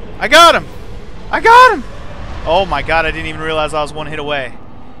 I got him. I got him. Oh my God! I didn't even realize I was one hit away.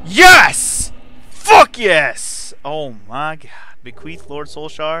 Yes! Fuck yes! Oh my God! Bequeath Lord Soul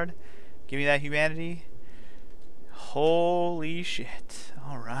Shard. Give me that humanity. Holy shit.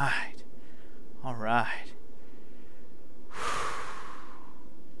 Alright. Alright.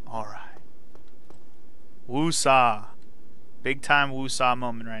 Alright. Woo-saw. Big time woo-saw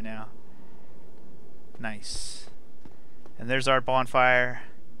moment right now. Nice. And there's our bonfire.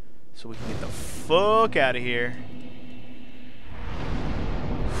 So we can get the fuck out of here.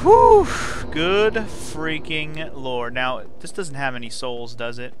 Whew. Good freaking Lord. Now, this doesn't have any souls,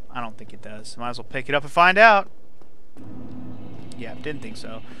 does it? I don't think it does. Might as well pick it up and find out. Yeah, didn't think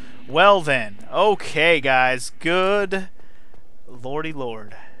so. Well then. Okay, guys. Good lordy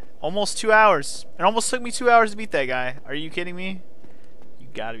lord. Almost 2 hours. It almost took me 2 hours to beat that guy. Are you kidding me? You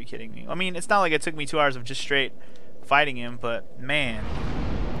gotta be kidding me. I mean, it's not like it took me 2 hours of just straight fighting him, but man,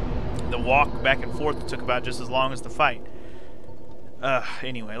 the walk back and forth took about just as long as the fight.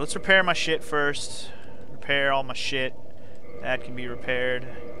 Anyway, let's repair my shit first. Repair all my shit. That can be repaired.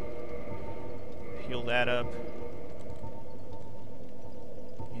 Heal that up.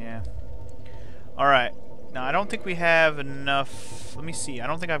 Yeah. Alright. Now, I don't think we have enough... Let me see. I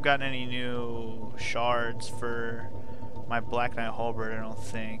don't think I've gotten any new shards for my Black Knight Halberd, I don't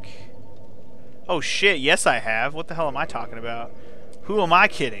think. Oh, shit. Yes, I have. What the hell am I talking about? Who am I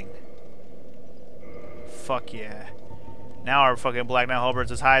kidding? Fuck yeah. Now our fucking Black Knight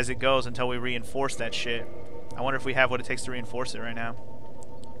Halberd's as high as it goes until we reinforce that shit. I wonder if we have what it takes to reinforce it right now.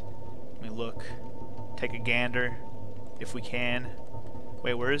 Let me look. Take a gander. If we can.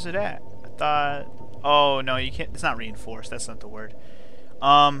 Wait, where is it at? I thought... Oh, no, you can't... It's not reinforced. That's not the word.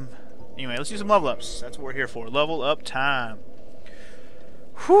 Anyway, let's do some level ups. That's what we're here for. Level up time.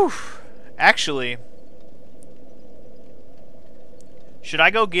 Whew. Actually... Should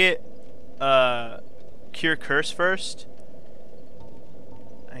I go get... Cure Curse first?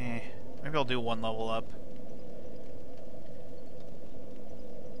 Maybe I'll do one level up.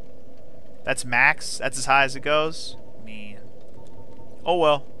 That's max? That's as high as it goes? Man. Oh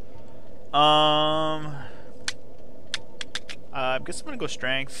well. I guess I'm gonna go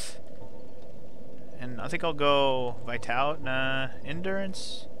strength. And I think I'll go vitality. Nah,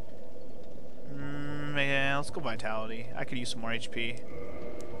 endurance. Yeah, let's go vitality. I could use some more HP.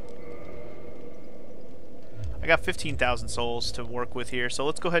 I got 15,000 souls to work with here, so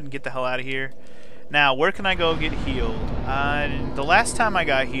let's go ahead and get the hell out of here. Now, where can I go get healed? The last time I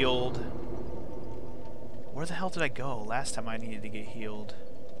got healed... Where the hell did I go last time I needed to get healed?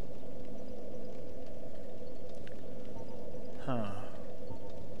 Huh.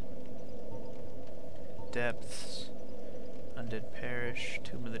 Depths. Undead Parish.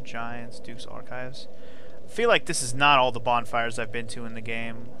 Tomb of the Giants. Duke's Archives. I feel like this is not all the bonfires I've been to in the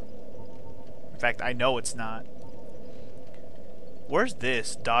game. In fact, I know it's not. Where's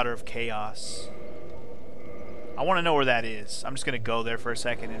this? Daughter of Chaos. I want to know where that is. I'm just going to go there for a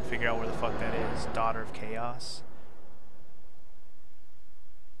second and figure out where the fuck that is. Daughter of Chaos.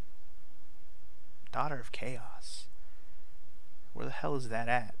 Daughter of Chaos. Where the hell is that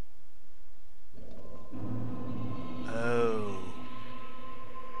at? Oh.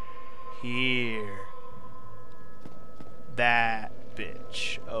 Here. That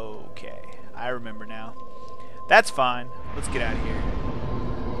bitch. Okay. I remember now. That's fine. Let's get out of here.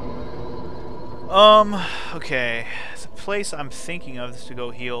 Okay. The place I'm thinking of is to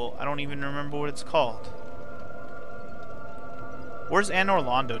go heal. I don't even remember what it's called. Where's Anne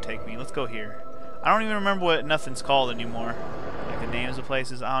Orlando take me? Let's go here. I don't even remember what nothing's called anymore. Like the names of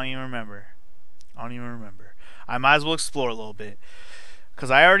places, I don't even remember. I don't even remember. I might as well explore a little bit.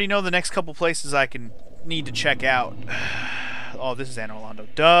 Because I already know the next couple places I can need to check out. Oh, this is Anne Orlando.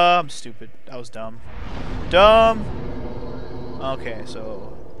 Dumb. Stupid. That was dumb. Dumb. Okay,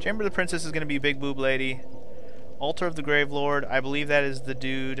 so Chamber of the Princess is going to be Big Boob Lady. Altar of the Grave Lord. I believe that is the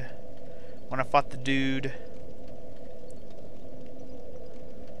dude. When I fought the dude.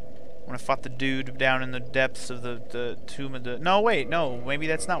 When I fought the dude down in the depths of the tomb of the... No, wait. No, maybe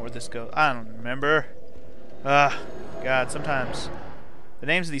that's not where this goes. I don't remember. God, sometimes the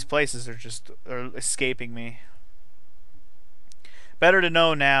names of these places are escaping me. Better to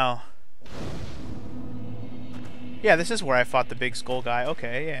know now. Yeah, this is where I fought the big skull guy.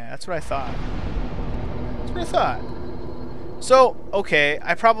 Okay, yeah, that's what I thought. That's what I thought. So, okay,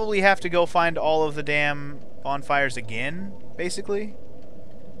 I probably have to go find all of the damn bonfires again, basically.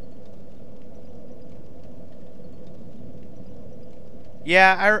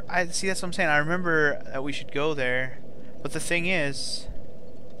 Yeah, I see, that's what I'm saying. I remember that we should go there. But the thing is...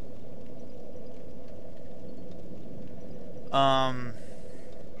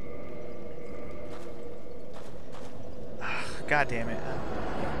 God damn it.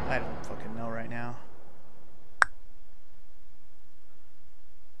 I don't fucking know right now.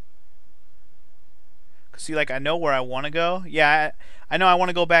 Cause see, like, I know where I want to go. Yeah, I know I want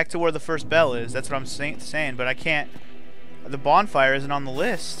to go back to where the first bell is. That's what I'm saying, but I can't... The bonfire isn't on the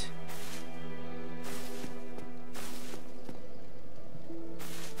list.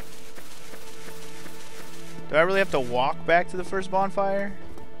 Do I really have to walk back to the first bonfire?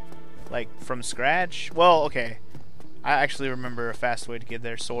 Like, from scratch? Well, okay. I actually remember a fast way to get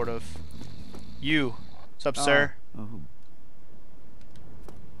there, sort of. You. What's up, sir?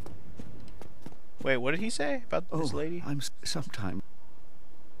 Wait, what did he say about this lady? I'm sometime.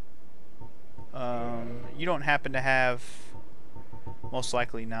 You don't happen to have... Most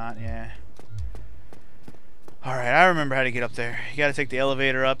likely not, yeah. Alright, I remember how to get up there. You gotta take the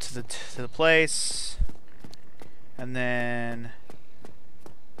elevator up to the place. And then...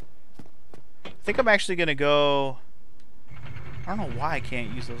 I think I'm actually gonna go... I don't know why I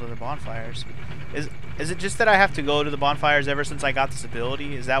can't use those other bonfires. Is it just that I have to go to the bonfires ever since I got this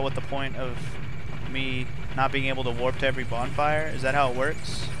ability? Is that what the point of me not being able to warp to every bonfire? Is that how it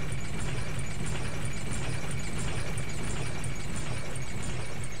works?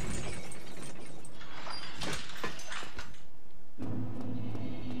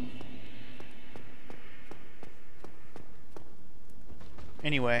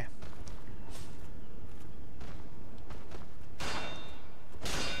 Anyway.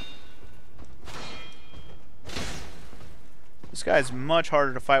 This guy's much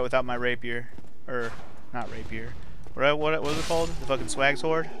harder to fight without my rapier. Or, not rapier. What was it called? The fucking swag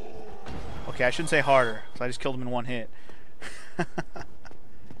sword? Okay, I shouldn't say harder, because I just killed him in one hit.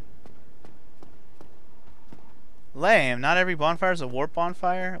 Lame. Not every bonfire is a warp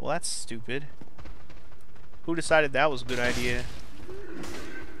bonfire? Well, that's stupid. Who decided that was a good idea?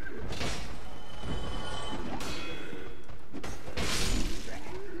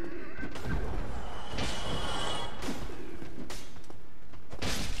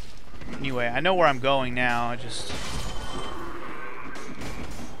 Anyway, I know where I'm going now. I just...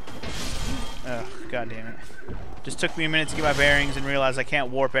 Ugh, god damn it. Just took me a minute to get my bearings and realize I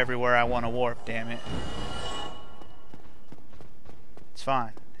can't warp everywhere I want to warp, damn it. It's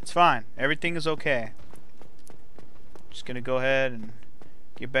fine. It's fine. Everything is okay. Just gonna go ahead and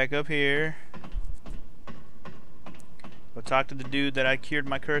get back up here. Go talk to the dude that I cured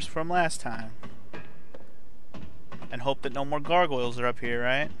my curse from last time. And hope that no more gargoyles are up here,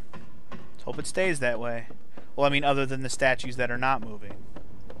 right? Let's hope it stays that way. Well, I mean, other than the statues that are not moving.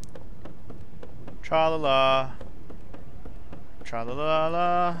 Tra-la-la.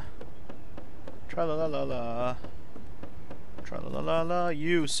 Tra-la-la-la. Tra-la-la-la-la. Tra-la-la-la-la.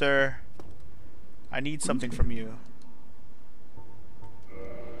 You, sir. I need something from you.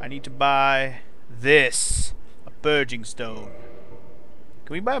 I need to buy this. A purging stone.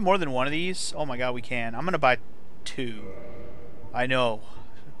 Can we buy more than one of these? Oh my god, we can. I'm gonna buy 2. I know.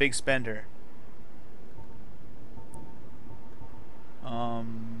 Big spender.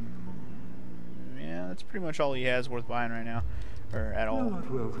 Yeah, that's pretty much all he has worth buying right now. Or at all.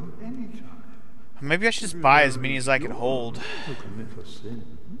 Not welcome anytime. Maybe I should just buy as many as I can hold. To commit a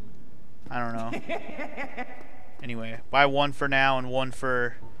sin. I don't know. Anyway, buy 1 for now and 1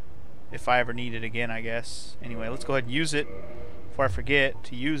 for if I ever need it again, I guess. Anyway, let's go ahead and use it before I forget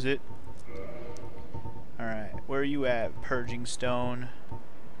to use it. Alright, where are you at? Purging stone.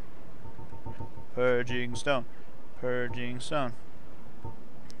 Purging stone. Purging stone.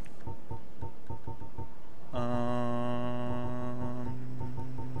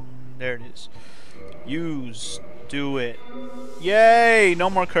 There it is. Use. Do it. Yay! No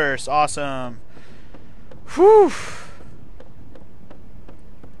more curse. Awesome. Whew.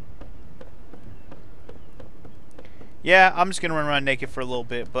 Yeah, I'm just gonna run around naked for a little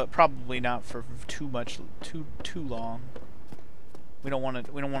bit, but probably not for too long. We don't want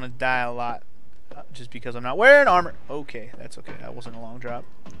to die a lot just because I'm not wearing armor. Okay, that's okay. That wasn't a long drop.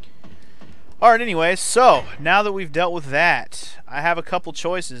 Alright, anyways, so now that we've dealt with that, I have a couple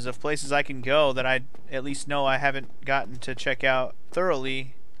choices of places I can go that I at least know I haven't gotten to check out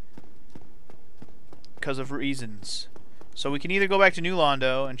thoroughly because of reasons. So we can either go back to New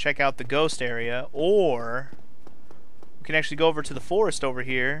Londo and check out the ghost area, or we can actually go over to the forest over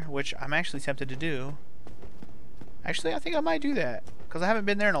here, which I'm actually tempted to do. Actually, I think I might do that because I haven't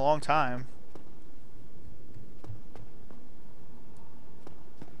been there in a long time.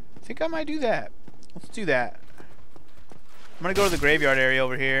 I think I might do that. Let's do that. I'm gonna go to the graveyard area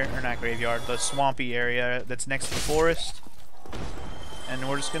over here, or not graveyard, the swampy area that's next to the forest, and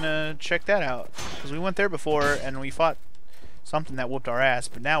we're just gonna check that out because we went there before and we fought something that whooped our ass,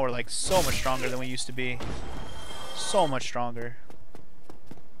 but now we're like so much stronger than we used to be. So much stronger.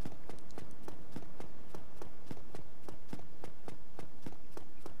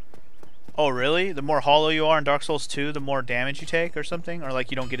 Oh really? The more hollow you are in Dark Souls 2, the more damage you take or something? Or like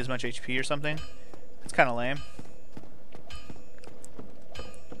you don't get as much HP or something? It's kinda lame.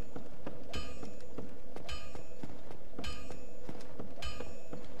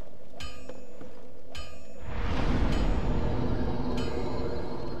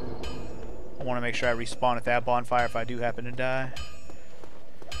 I want to make sure I respawn at that bonfire if I do happen to die.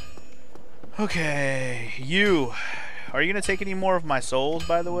 Okay, you. Are you going to take any more of my souls,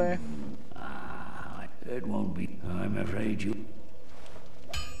 by the way? It won't be. I'm afraid you...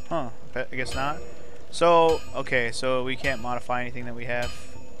 Huh, I guess not. So, okay, so we can't modify anything that we have.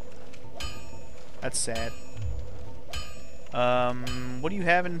 That's sad. What do you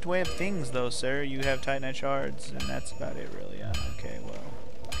have in the way of things, though, sir? You have Titanite shards, and that's about it, really. Yeah, okay, well.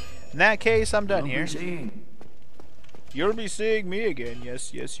 In that case, I'm done here. You'll be seeing me again.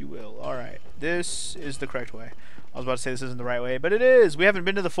 Yes, yes, you will. Alright, this is the correct way. I was about to say this isn't the right way, but it is. We haven't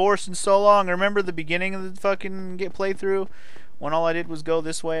been to the forest in so long. Remember the beginning of the fucking playthrough when all I did was go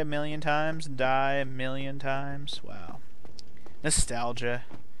this way a million times and die a million times? Wow. Nostalgia.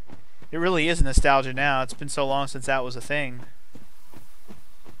 It really is nostalgia now. It's been so long since that was a thing.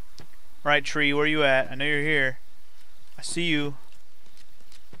 Right, tree, where you at? I know you're here. I see you.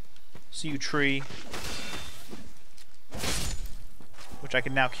 See you, tree. Which I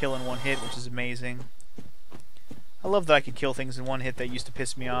can now kill in one hit, which is amazing. I love that I can kill things in one hit that used to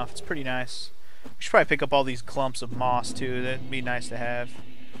piss me off. It's pretty nice. We should probably pick up all these clumps of moss too. That'd be nice to have.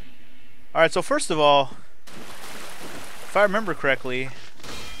 Alright, so first of all, if I remember correctly,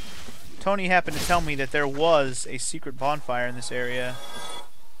 Tony happened to tell me that there was a secret bonfire in this area.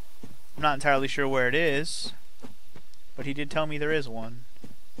 I'm not entirely sure where it is, but he did tell me there is one.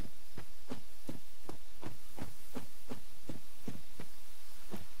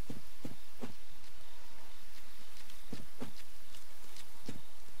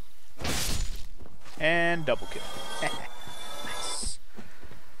 And double kill. Nice.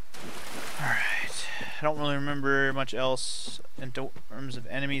 Alright. I don't really remember much else in terms of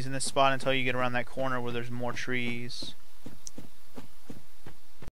enemies in this spot until you get around that corner where there's more trees.